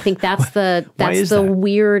 I think that's the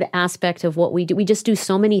weird aspect of what we do. We just do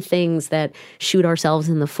so many things that shoot ourselves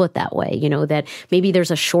in the foot that way, that maybe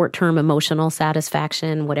there's a short-term emotional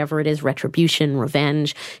satisfaction, whatever it is, retribution,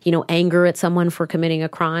 revenge, anger at someone for committing a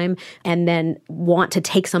crime, and then want to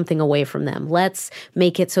take something away from them. Let's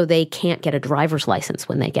make it so they can't get a driver's license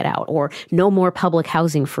when they get out, or no more public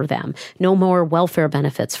housing for them, no more welfare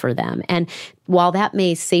benefits for them. And while that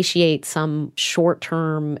may satiate some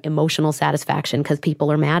short-term emotional satisfaction because people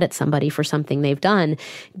are mad at somebody for something they've done,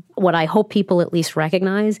 what I hope people at least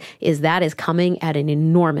recognize is that is coming at an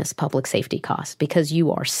enormous public safety cost, because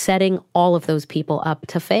you are setting all of those people up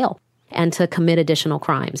to fail and to commit additional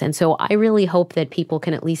crimes. And so I really hope that people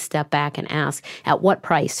can at least step back and ask, at what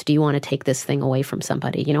price do you want to take this thing away from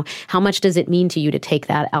somebody? How much does it mean to you to take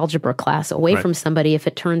that algebra class away from somebody if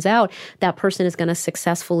it turns out that person is going to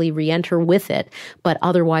successfully re-enter with it, but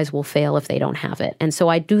otherwise will fail if they don't have it? And so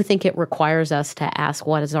I do think it requires us to ask,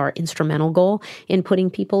 what is our instrumental goal in putting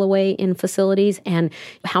people away in facilities, and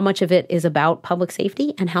how much of it is about public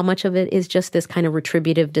safety and how much of it is just this kind of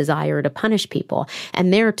retributive desire to punish people.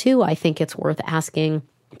 And there too, I think it's worth asking,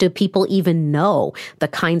 do people even know the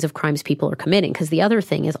kinds of crimes people are committing? Because the other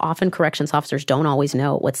thing is, often corrections officers don't always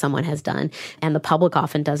know what someone has done, and the public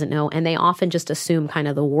often doesn't know, and they often just assume kind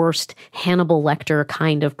of the worst Hannibal Lecter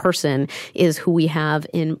kind of person is who we have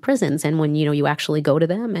in prisons. And when, you actually go to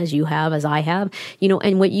them, as you have, as I have,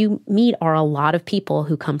 and what you meet are a lot of people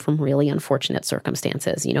who come from really unfortunate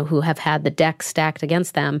circumstances, who have had the deck stacked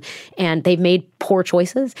against them, and they've made poor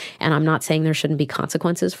choices. And I'm not saying there shouldn't be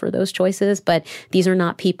consequences for those choices, but these are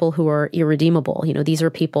not people who are irredeemable. These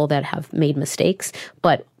are people that have made mistakes,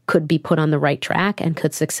 but could be put on the right track and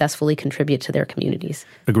could successfully contribute to their communities.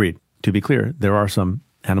 Agreed. To be clear, there are some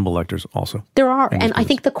Hannibal Lecters also. There are. And I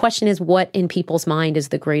think the question is, what in people's mind is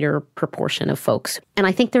the greater proportion of folks? And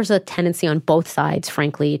I think there's a tendency on both sides,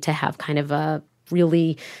 frankly, to have kind of a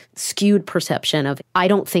really skewed perception of, I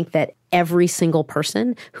don't think that every single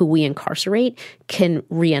person who we incarcerate can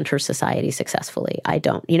re-enter society successfully. I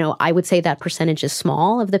don't. I would say that percentage is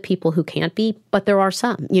small of the people who can't be, but there are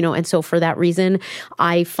some, and so for that reason,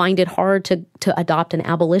 I find it hard to adopt an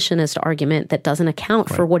abolitionist argument that doesn't account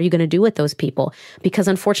for what are you going to do with those people, because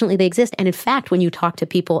unfortunately they exist. And in fact, when you talk to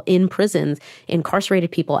people in prisons,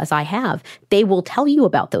 incarcerated people, as I have, they will tell you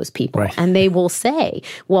about those people, and they will say,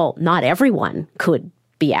 well, not everyone could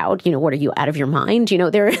be out. What are you, out of your mind?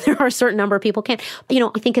 There are a certain number of people can't.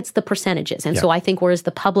 I think it's the percentages. And so I think whereas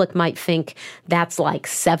the public might think that's like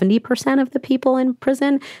 70% of the people in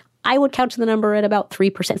prison, I would couch the number at about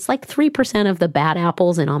 3%. It's like 3% of the bad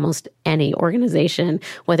apples in almost any organization,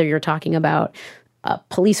 whether you're talking about a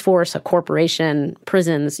police force, a corporation,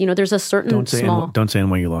 prisons. There's a certain don't say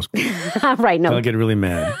NYU Law School. Right. No. They'll get really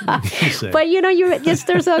mad. But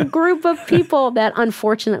there's a group of people that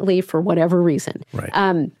unfortunately, for whatever reason,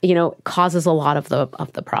 causes a lot of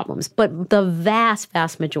the problems. But the vast,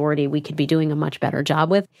 vast majority we could be doing a much better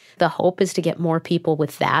job with. The hope is to get more people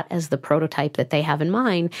with that as the prototype that they have in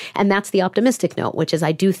mind. And that's the optimistic note, which is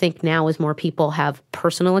I do think now as more people have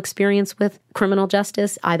personal experience with criminal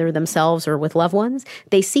justice, either themselves or with loved ones,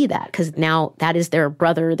 they see that because now that is their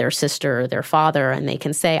brother, their sister, their father, and they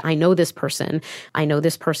can say, I know this person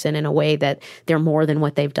in a way that they're more than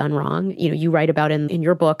what they've done wrong. You write about in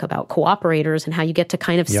your book about cooperators and how you get to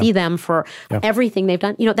kind of see them for everything they've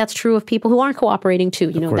done. That's true of people who aren't cooperating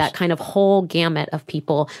too. That kind of whole gamut of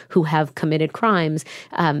people who have committed crimes.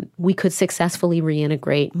 We could successfully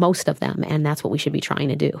reintegrate most of them, and that's what we should be trying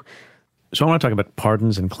to do. So I want to talk about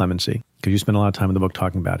pardons and clemency, because you spend a lot of time in the book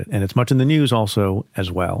talking about it, and it's much in the news also as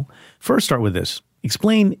well. First, start with this.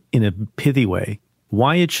 Explain in a pithy way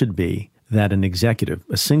why it should be that an executive,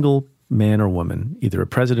 a single man or woman, either a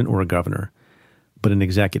president or a governor, but an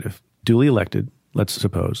executive, duly elected, let's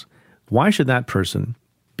suppose, why should that person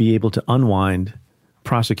be able to unwind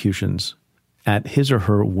prosecutions at his or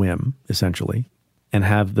her whim, essentially, and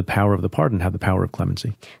have the power of the pardon, have the power of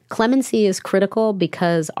clemency? Clemency is critical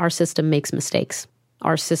because our system makes mistakes.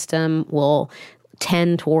 Our system will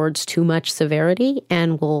tend towards too much severity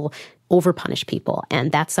and will overpunish people.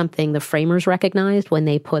 And that's something the framers recognized when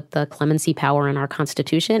they put the clemency power in our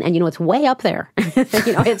Constitution. And, it's way up there.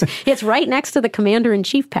 It's right next to the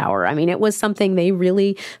commander-in-chief power. I mean, it was something they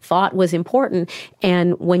really thought was important.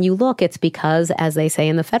 And when you look, it's because, as they say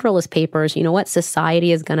in the Federalist Papers,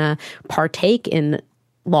 society is going to partake in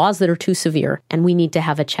laws that are too severe, and we need to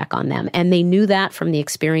have a check on them. And they knew that from the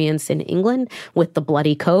experience in England with the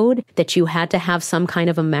Bloody Code, that you had to have some kind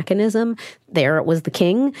of a mechanism. There it was the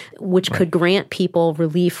king, which could grant people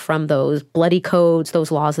relief from those bloody codes,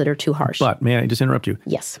 those laws that are too harsh. But may I just interrupt you?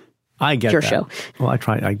 Yes. I get your that. Show. Well, I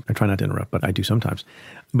try not to interrupt, but I do sometimes.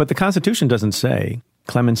 But the Constitution doesn't say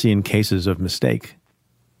clemency in cases of mistake,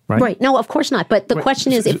 right? Right. No, of course not. But the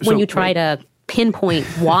question is, when you try to pinpoint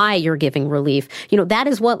why you're giving relief, that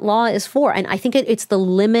is what law is for. And I think it's the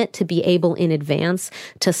limit to be able in advance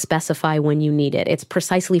to specify when you need it. It's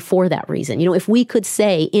precisely for that reason. If we could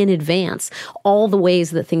say in advance all the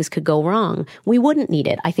ways that things could go wrong, we wouldn't need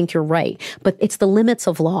it. I think you're right. But it's the limits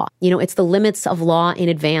of law. It's the limits of law in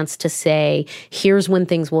advance to say, here's when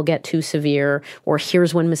things will get too severe, or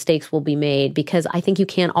here's when mistakes will be made, because I think you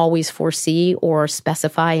can't always foresee or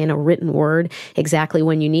specify in a written word exactly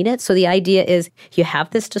when you need it. So the idea is you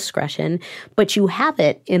have this discretion, but you have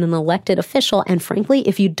it in an elected official. And frankly,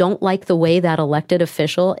 if you don't like the way that elected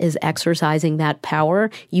official is exercising that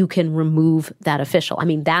power, you can remove that official. I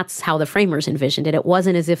mean, that's how the framers envisioned it. It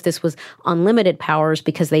wasn't as if this was unlimited powers,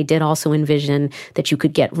 because they did also envision that you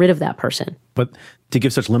could get rid of that person. But to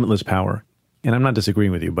give such limitless power, and I'm not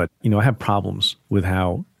disagreeing with you, but, I have problems with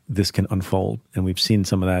how this can unfold. And we've seen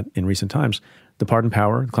some of that in recent times. The pardon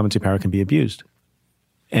power, clemency power can be abused.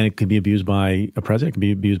 And it could be abused by a president, it can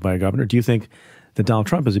be abused by a governor. Do you think that Donald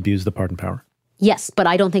Trump has abused the pardon power? Yes, but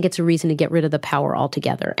I don't think it's a reason to get rid of the power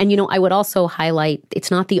altogether. And, I would also highlight it's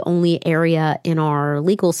not the only area in our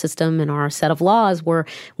legal system, in our set of laws, where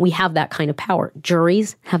we have that kind of power.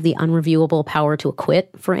 Juries have the unreviewable power to acquit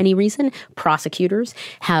for any reason. Prosecutors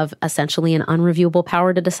have essentially an unreviewable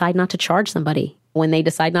power to decide not to charge somebody. When they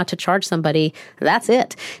decide not to charge somebody, that's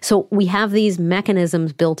it. So we have these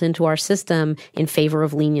mechanisms built into our system in favor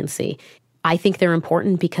of leniency. I think they're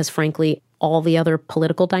important because, frankly, all the other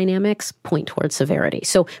political dynamics point towards severity.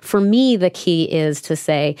 So for me, the key is to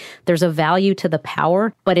say there's a value to the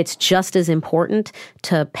power, but it's just as important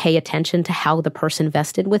to pay attention to how the person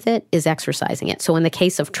vested with it is exercising it. So in the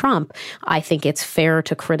case of Trump, I think it's fair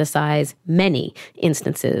to criticize many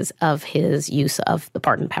instances of his use of the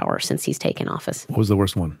pardon power since he's taken office. What was the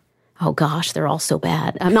worst one? Oh, gosh, they're all so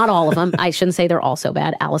bad. Not all of them. I shouldn't say they're all so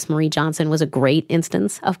bad. Alice Marie Johnson was a great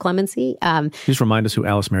instance of clemency. Just remind us who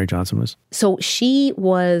Alice Marie Johnson was. So she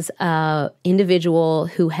was an individual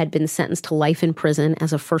who had been sentenced to life in prison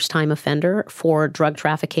as a first-time offender for drug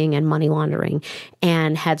trafficking and money laundering,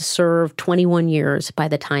 and had served 21 years by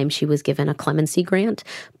the time she was given a clemency grant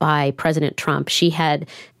by President Trump. She had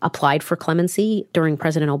applied for clemency during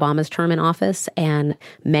President Obama's term in office, and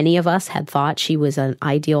many of us had thought she was an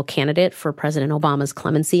ideal candidate for President Obama's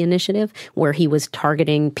clemency initiative, where he was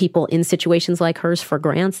targeting people in situations like hers for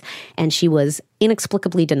grants, and she was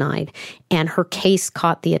inexplicably denied. And her case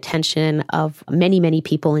caught the attention of many, many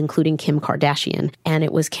people, including Kim Kardashian. And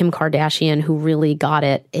it was Kim Kardashian who really got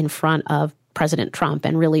it in front of President Trump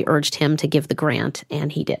and really urged him to give the grant,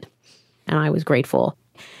 and he did. And I was grateful.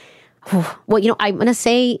 Well, I'm going to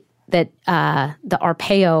say that the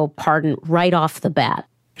Arpaio pardon right off the bat,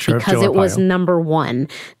 Sheriff because Joe it was Arpaio. number one,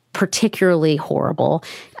 particularly horrible.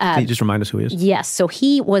 Can you just remind us who he is? Yes. So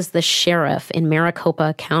he was the sheriff in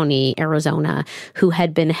Maricopa County, Arizona, who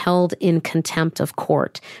had been held in contempt of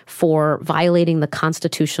court for violating the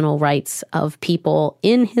constitutional rights of people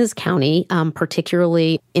in his county,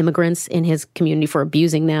 particularly immigrants in his community, for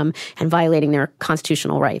abusing them and violating their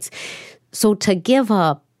constitutional rights. So to give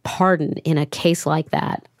a pardon in a case like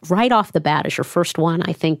that, right off the bat as your first one,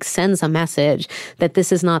 I think sends a message that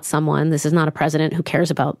this is not a president who cares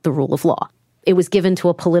about the rule of law. It was given to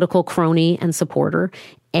a political crony and supporter.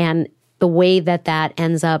 And the way that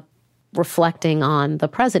ends up reflecting on the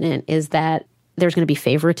president is that there's going to be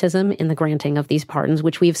favoritism in the granting of these pardons,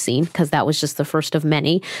 which we've seen, because that was just the first of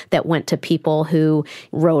many that went to people who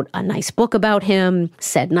wrote a nice book about him,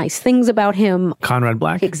 said nice things about him. Conrad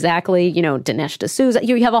Black? Exactly. Dinesh D'Souza.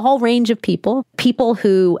 You have a whole range of people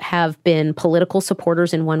who have been political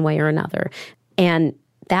supporters in one way or another. And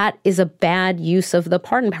that is a bad use of the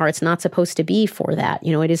pardon power. It's not supposed to be for that.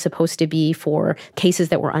 It is supposed to be for cases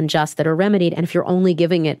that were unjust that are remedied. And if you're only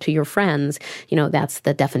giving it to your friends, that's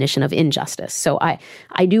the definition of injustice. So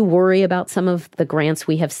I do worry about some of the grants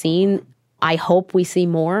we have seen. I hope we see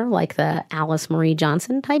more like the Alice Marie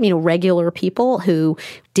Johnson type, regular people who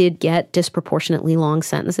did get disproportionately long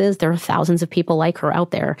sentences. There are thousands of people like her out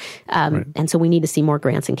there. Right. And so we need to see more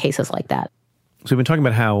grants in cases like that. So we've been talking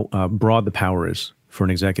about how broad the power is for an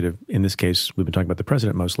executive. In this case, we've been talking about the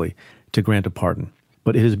president mostly, to grant a pardon.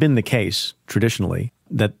 But it has been the case traditionally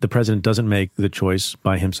that the president doesn't make the choice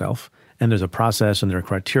by himself. And there's a process and there are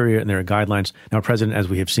criteria and there are guidelines. Now, a president, as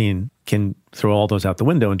we have seen, can throw all those out the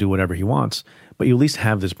window and do whatever he wants. But you at least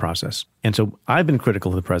have this process. And so I've been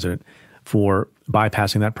critical of the president for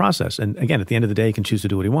bypassing that process. And again, at the end of the day, he can choose to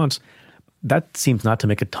do what he wants. That seems not to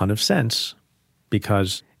make a ton of sense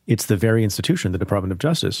because it's the very institution, the Department of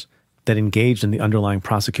Justice, that engaged in the underlying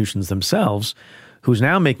prosecutions themselves, who's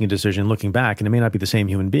now making a decision looking back, and it may not be the same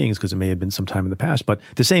human beings because it may have been some time in the past, but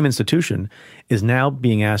the same institution is now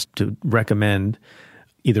being asked to recommend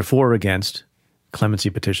either for or against clemency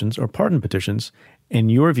petitions or pardon petitions.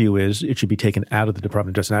 And your view is it should be taken out of the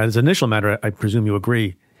Department of Justice. Now, as an initial matter, I presume you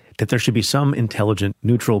agree that there should be some intelligent,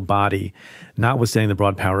 neutral body, notwithstanding the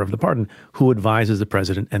broad power of the pardon, who advises the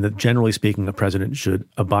president, and that generally speaking, the president should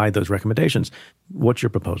abide those recommendations. What's your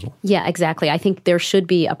proposal? Yeah, exactly. I think there should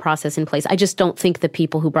be a process in place. I just don't think the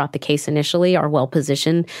people who brought the case initially are well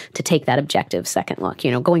positioned to take that objective second look.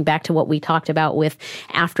 Going back to what we talked about with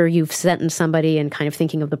after you've sentenced somebody and kind of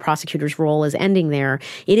thinking of the prosecutor's role as ending there,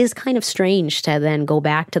 it is kind of strange to then go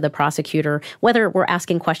back to the prosecutor, whether we're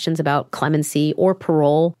asking questions about clemency or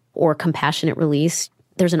parole or compassionate release.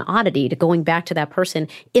 There's an oddity to going back to that person.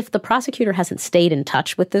 If the prosecutor hasn't stayed in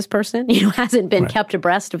touch with this person, hasn't been kept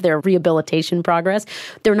abreast of their rehabilitation progress,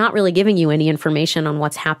 they're not really giving you any information on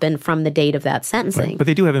what's happened from the date of that sentencing. Right. But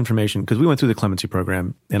they do have information because we went through the clemency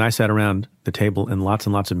program and I sat around the table in lots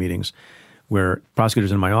and lots of meetings where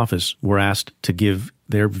prosecutors in my office were asked to give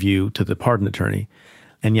their view to the pardon attorney.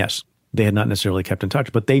 And yes, they had not necessarily kept in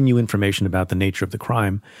touch, but they knew information about the nature of the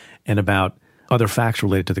crime and about other facts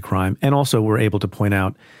related to the crime, and also were able to point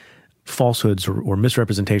out falsehoods or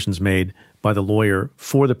misrepresentations made by the lawyer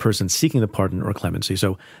for the person seeking the pardon or clemency.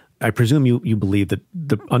 So I presume you believe that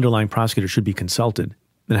the underlying prosecutor should be consulted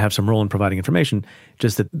and have some role in providing information,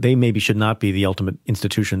 just that they maybe should not be the ultimate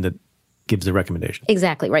institution that gives the recommendation.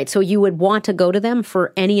 Exactly, right. So you would want to go to them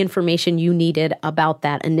for any information you needed about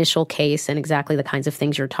that initial case and exactly the kinds of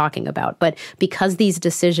things you're talking about. But because these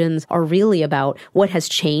decisions are really about what has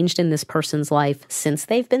changed in this person's life since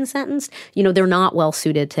they've been sentenced, they're not well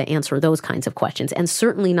suited to answer those kinds of questions, and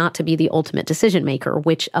certainly not to be the ultimate decision maker,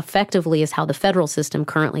 which effectively is how the federal system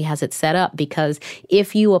currently has it set up. Because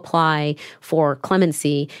if you apply for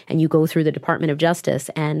clemency and you go through the Department of Justice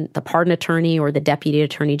and the pardon attorney or the deputy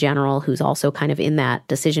attorney general, who's also kind of in that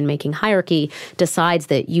decision-making hierarchy, decides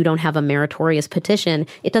that you don't have a meritorious petition,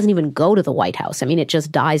 it doesn't even go to the White House. I mean, it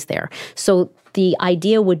just dies there. So the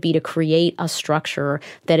idea would be to create a structure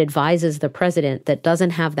that advises the president that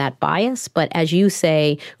doesn't have that bias, but as you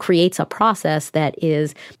say, creates a process that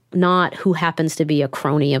is not who happens to be a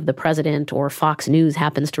crony of the president or Fox News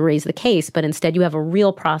happens to raise the case, but instead you have a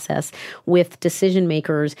real process with decision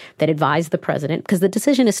makers that advise the president, because the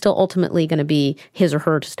decision is still ultimately going to be his or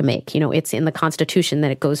hers to make. It's in the Constitution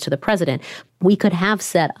that it goes to the president. We could have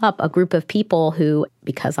set up a group of people who,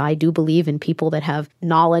 because I do believe in people that have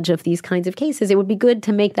knowledge of these kinds of cases, it would be good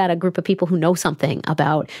to make that a group of people who know something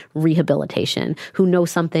about rehabilitation, who know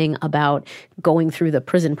something about going through the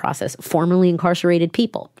prison process, formerly incarcerated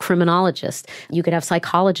people, criminologists. You could have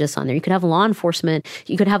psychologists on there. You could have law enforcement.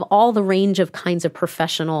 You could have all the range of kinds of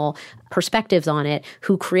professional perspectives on it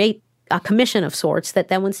who create a commission of sorts that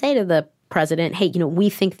then would say to the president, hey, we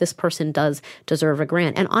think this person does deserve a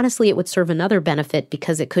grant. And honestly, it would serve another benefit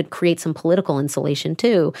because it could create some political insulation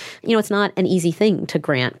too. It's not an easy thing to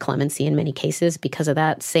grant clemency in many cases because of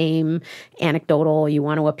that same anecdotal, you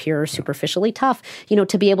want to appear superficially tough,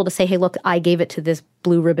 to be able to say, hey, look, I gave it to this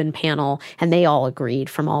blue ribbon panel and they all agreed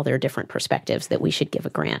from all their different perspectives that we should give a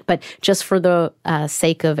grant. But just for the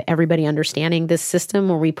sake of everybody understanding this system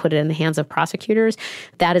where we put it in the hands of prosecutors,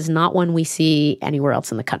 that is not one we see anywhere else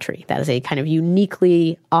in the country. That is a kind of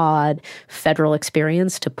uniquely odd federal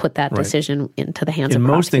experience to put that decision into the hands of prosecutors.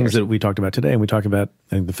 In most things that we talked about today, and we talk about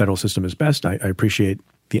I think the federal system is best, I appreciate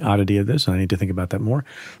the oddity of this, and I need to think about that more.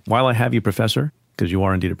 While I have you, Professor, because you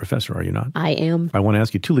are indeed a professor, are you not? I am. I want to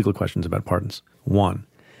ask you two legal questions about pardons. One,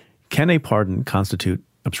 can a pardon constitute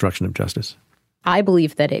obstruction of justice? I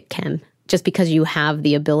believe that it can. just because you have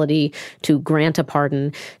the ability to grant a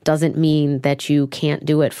pardon doesn't mean that you can't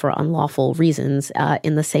do it for unlawful reasons,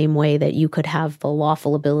 in the same way that you could have the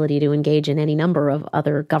lawful ability to engage in any number of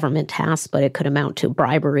other government tasks, but it could amount to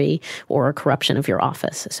bribery or corruption of your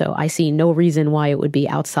office. So I see no reason why it would be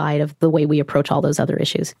outside of the way we approach all those other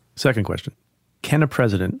issues. Second question. Can a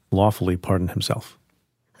president lawfully pardon himself?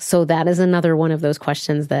 So that is another one of those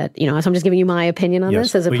questions that, so I'm just giving you my opinion on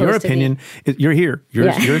this as opposed to your opinion. You're here.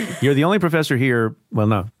 You're the only professor here. Well,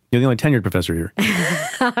 no, you're the only tenured professor here.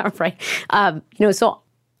 Right. So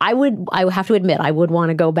I would have to admit, I would want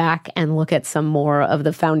to go back and look at some more of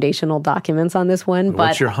the foundational documents on this one.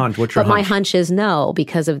 What's your hunch? But my hunch is no,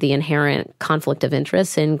 because of the inherent conflict of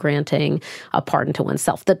interest in granting a pardon to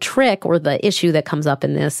oneself. The trick or the issue that comes up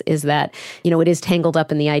in this is that, it is tangled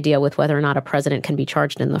up in the idea with whether or not a president can be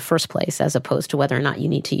charged in the first place, as opposed to whether or not you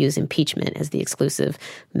need to use impeachment as the exclusive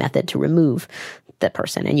method to remove the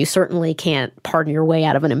person. And you certainly can't pardon your way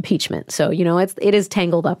out of an impeachment. So, it is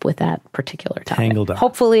tangled up with that particular topic. Tangled up.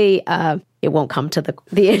 Hopefully, it won't come to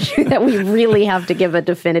the issue that we really have to give a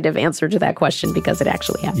definitive answer to that question, because it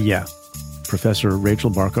actually happened. Yeah. Professor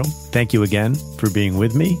Rachel Barko, thank you again for being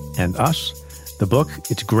with me and us. The book,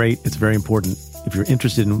 it's great. It's very important. If you're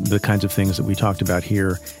interested in the kinds of things that we talked about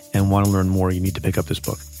here and want to learn more, you need to pick up this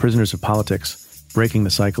book, Prisoners of Politics, Breaking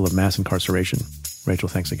the Cycle of Mass Incarceration. Rachel,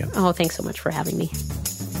 thanks again. Oh, thanks so much for having me.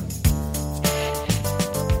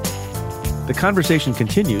 The conversation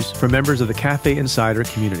continues for members of the Cafe Insider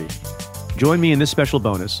community. Join me in this special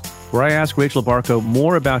bonus, where I ask Rachel Barko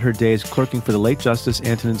more about her days clerking for the late Justice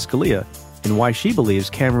Antonin Scalia and why she believes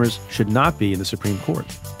cameras should not be in the Supreme Court.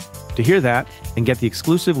 To hear that and get the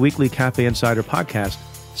exclusive weekly Cafe Insider podcast,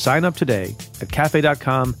 sign up today at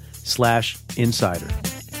cafe.com/insider.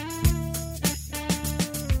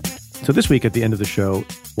 So this week at the end of the show,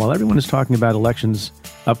 while everyone is talking about elections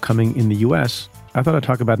upcoming in the U.S., I thought I'd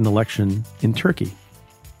talk about an election in Turkey.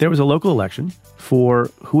 There was a local election for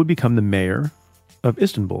who would become the mayor of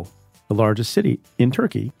Istanbul, the largest city in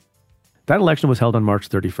Turkey. That election was held on March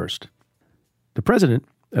 31st. The president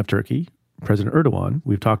of Turkey, President Erdogan,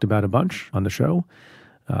 we've talked about a bunch on the show,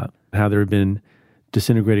 how there have been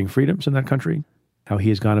disintegrating freedoms in that country, how he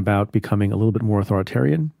has gone about becoming a little bit more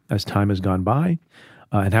authoritarian as time has gone by,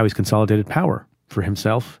 and how he's consolidated power for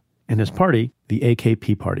himself and his party, the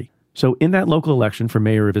AKP party. So in that local election for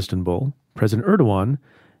mayor of Istanbul, President Erdogan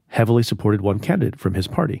heavily supported one candidate from his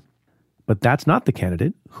party. But that's not the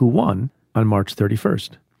candidate who won on March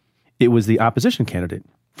 31st. It was the opposition candidate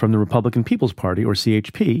from the Republican People's Party, or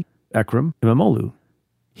CHP, Ekrem İmamoğlu.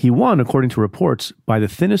 He won, according to reports, by the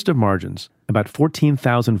thinnest of margins, about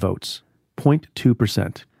 14,000 votes,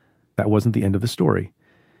 0.2%. That wasn't the end of the story,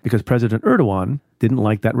 because President Erdogan didn't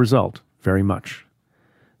like that result very much.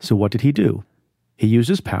 So what did he do? He used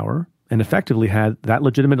his power and effectively had that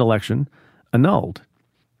legitimate election annulled.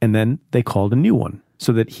 And then they called a new one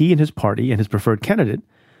so that he and his party and his preferred candidate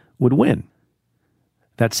would win.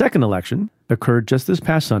 That second election occurred just this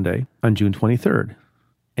past Sunday on June 23rd.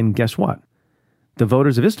 And guess what? The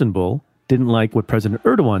voters of Istanbul didn't like what President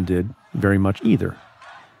Erdogan did very much either.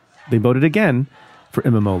 They voted again for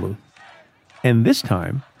İmamoğlu. And this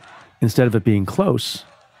time, instead of it being close,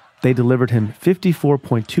 they delivered him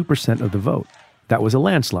 54.2% of the vote. That was a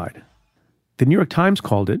landslide. The New York Times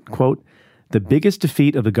called it, quote, the biggest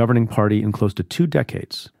defeat of the governing party in close to 2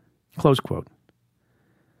 decades, close quote.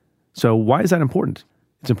 So why is that important?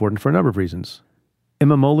 It's important for a number of reasons.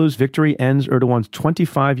 İmamoğlu's victory ends Erdogan's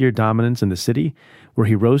 25-year dominance in the city, where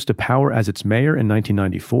he rose to power as its mayor in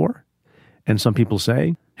 1994, and some people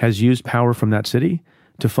say has used power from that city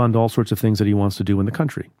to fund all sorts of things that he wants to do in the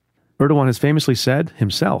country. Erdogan has famously said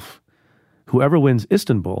himself, whoever wins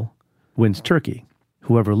Istanbul wins Turkey.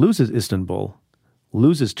 Whoever loses Istanbul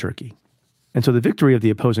loses Turkey. And so the victory of the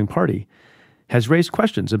opposing party has raised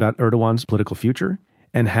questions about Erdogan's political future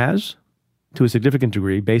and has, to a significant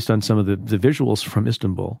degree, based on some of the visuals from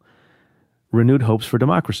Istanbul, renewed hopes for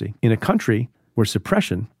democracy in a country where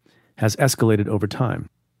suppression has escalated over time.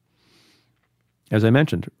 As I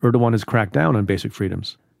mentioned, Erdogan has cracked down on basic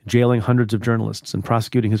freedoms, jailing hundreds of journalists and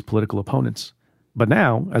prosecuting his political opponents. But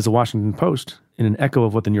now, as the Washington Post, in an echo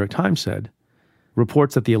of what the New York Times said,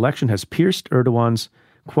 reports that the election has pierced Erdogan's,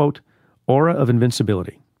 quote, aura of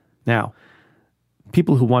invincibility. Now,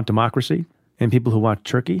 people who want democracy and people who want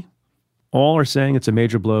Turkey all are saying it's a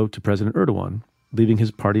major blow to President Erdogan, leaving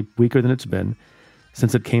his party weaker than it's been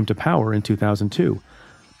since it came to power in 2002.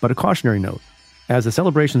 But a cautionary note, as the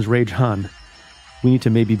celebrations rage on, we need to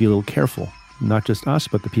maybe be a little careful, not just us,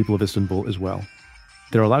 but the people of Istanbul as well.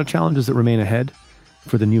 There are a lot of challenges that remain ahead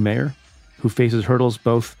for the new mayor, who faces hurdles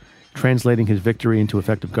both translating his victory into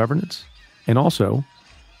effective governance And also,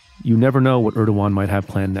 you never know what Erdogan might have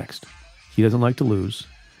planned next. He doesn't like to lose,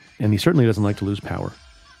 and he certainly doesn't like to lose power.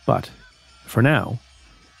 But for now,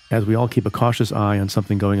 as we all keep a cautious eye on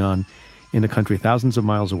something going on in a country thousands of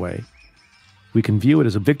miles away, we can view it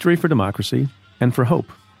as a victory for democracy and for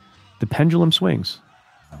hope. The pendulum swings.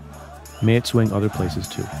 May it swing other places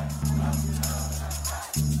too.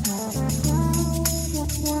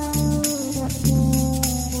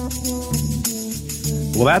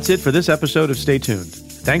 Well, that's it for this episode of Stay Tuned.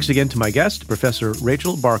 Thanks again to my guest, Professor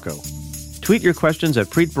Rachel Barko. Tweet your questions at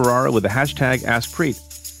Preet Bharara with the hashtag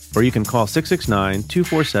AskPreet, or you can call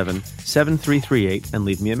 669-247-7338 and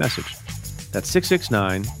leave me a message. That's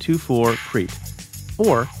 669-24-PREET.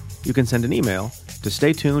 Or you can send an email to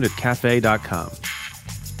staytuned@cafe.com.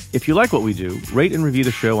 If you like what we do, rate and review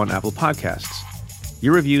the show on Apple Podcasts.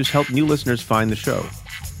 Your reviews help new listeners find the show.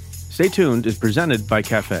 Stay Tuned is presented by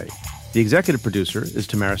Cafe. The executive producer is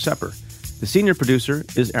Tamara Sepper. The senior producer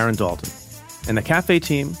is Aaron Dalton. And the Cafe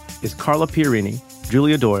team is Carla Pierini,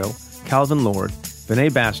 Julia Doyle, Calvin Lord,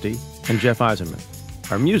 Vinay Basti, and Jeff Eisenman.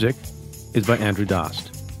 Our music is by Andrew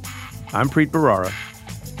Dost. I'm Preet Bharara.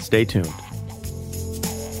 Stay tuned.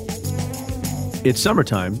 It's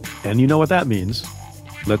summertime, and you know what that means.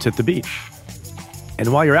 Let's hit the beach.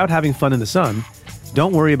 And while you're out having fun in the sun,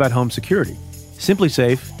 don't worry about home security. Simply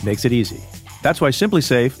Safe makes it easy. That's why Simply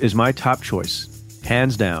Safe is my top choice,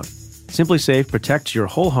 hands down. Simply Safe protects your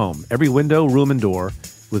whole home, every window, room, and door,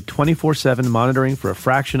 with 24/7 monitoring for a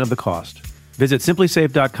fraction of the cost. Visit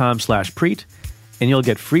simplysafe.com/Preet, and you'll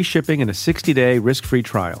get free shipping and a 60-day risk-free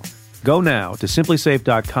trial. Go now to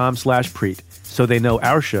simplysafe.com/Preet so they know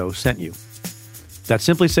our show sent you. That's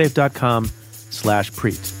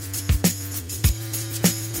simplysafe.com/Preet.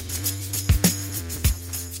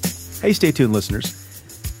 Hey, Stay Tuned listeners.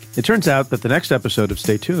 It turns out that the next episode of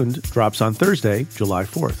Stay Tuned drops on Thursday, July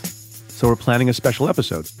 4th. So we're planning a special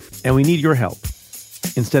episode, and we need your help.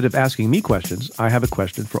 Instead of asking me questions, I have a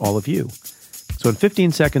question for all of you. So in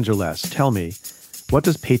 15 seconds or less, tell me, what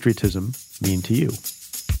does patriotism mean to you?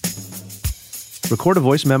 Record a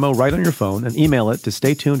voice memo right on your phone and email it to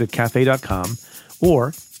staytuned@cafe.com,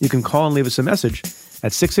 or you can call and leave us a message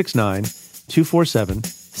at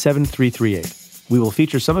 669-247-7338. We will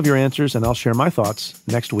feature some of your answers, and I'll share my thoughts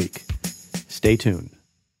next week. Stay tuned.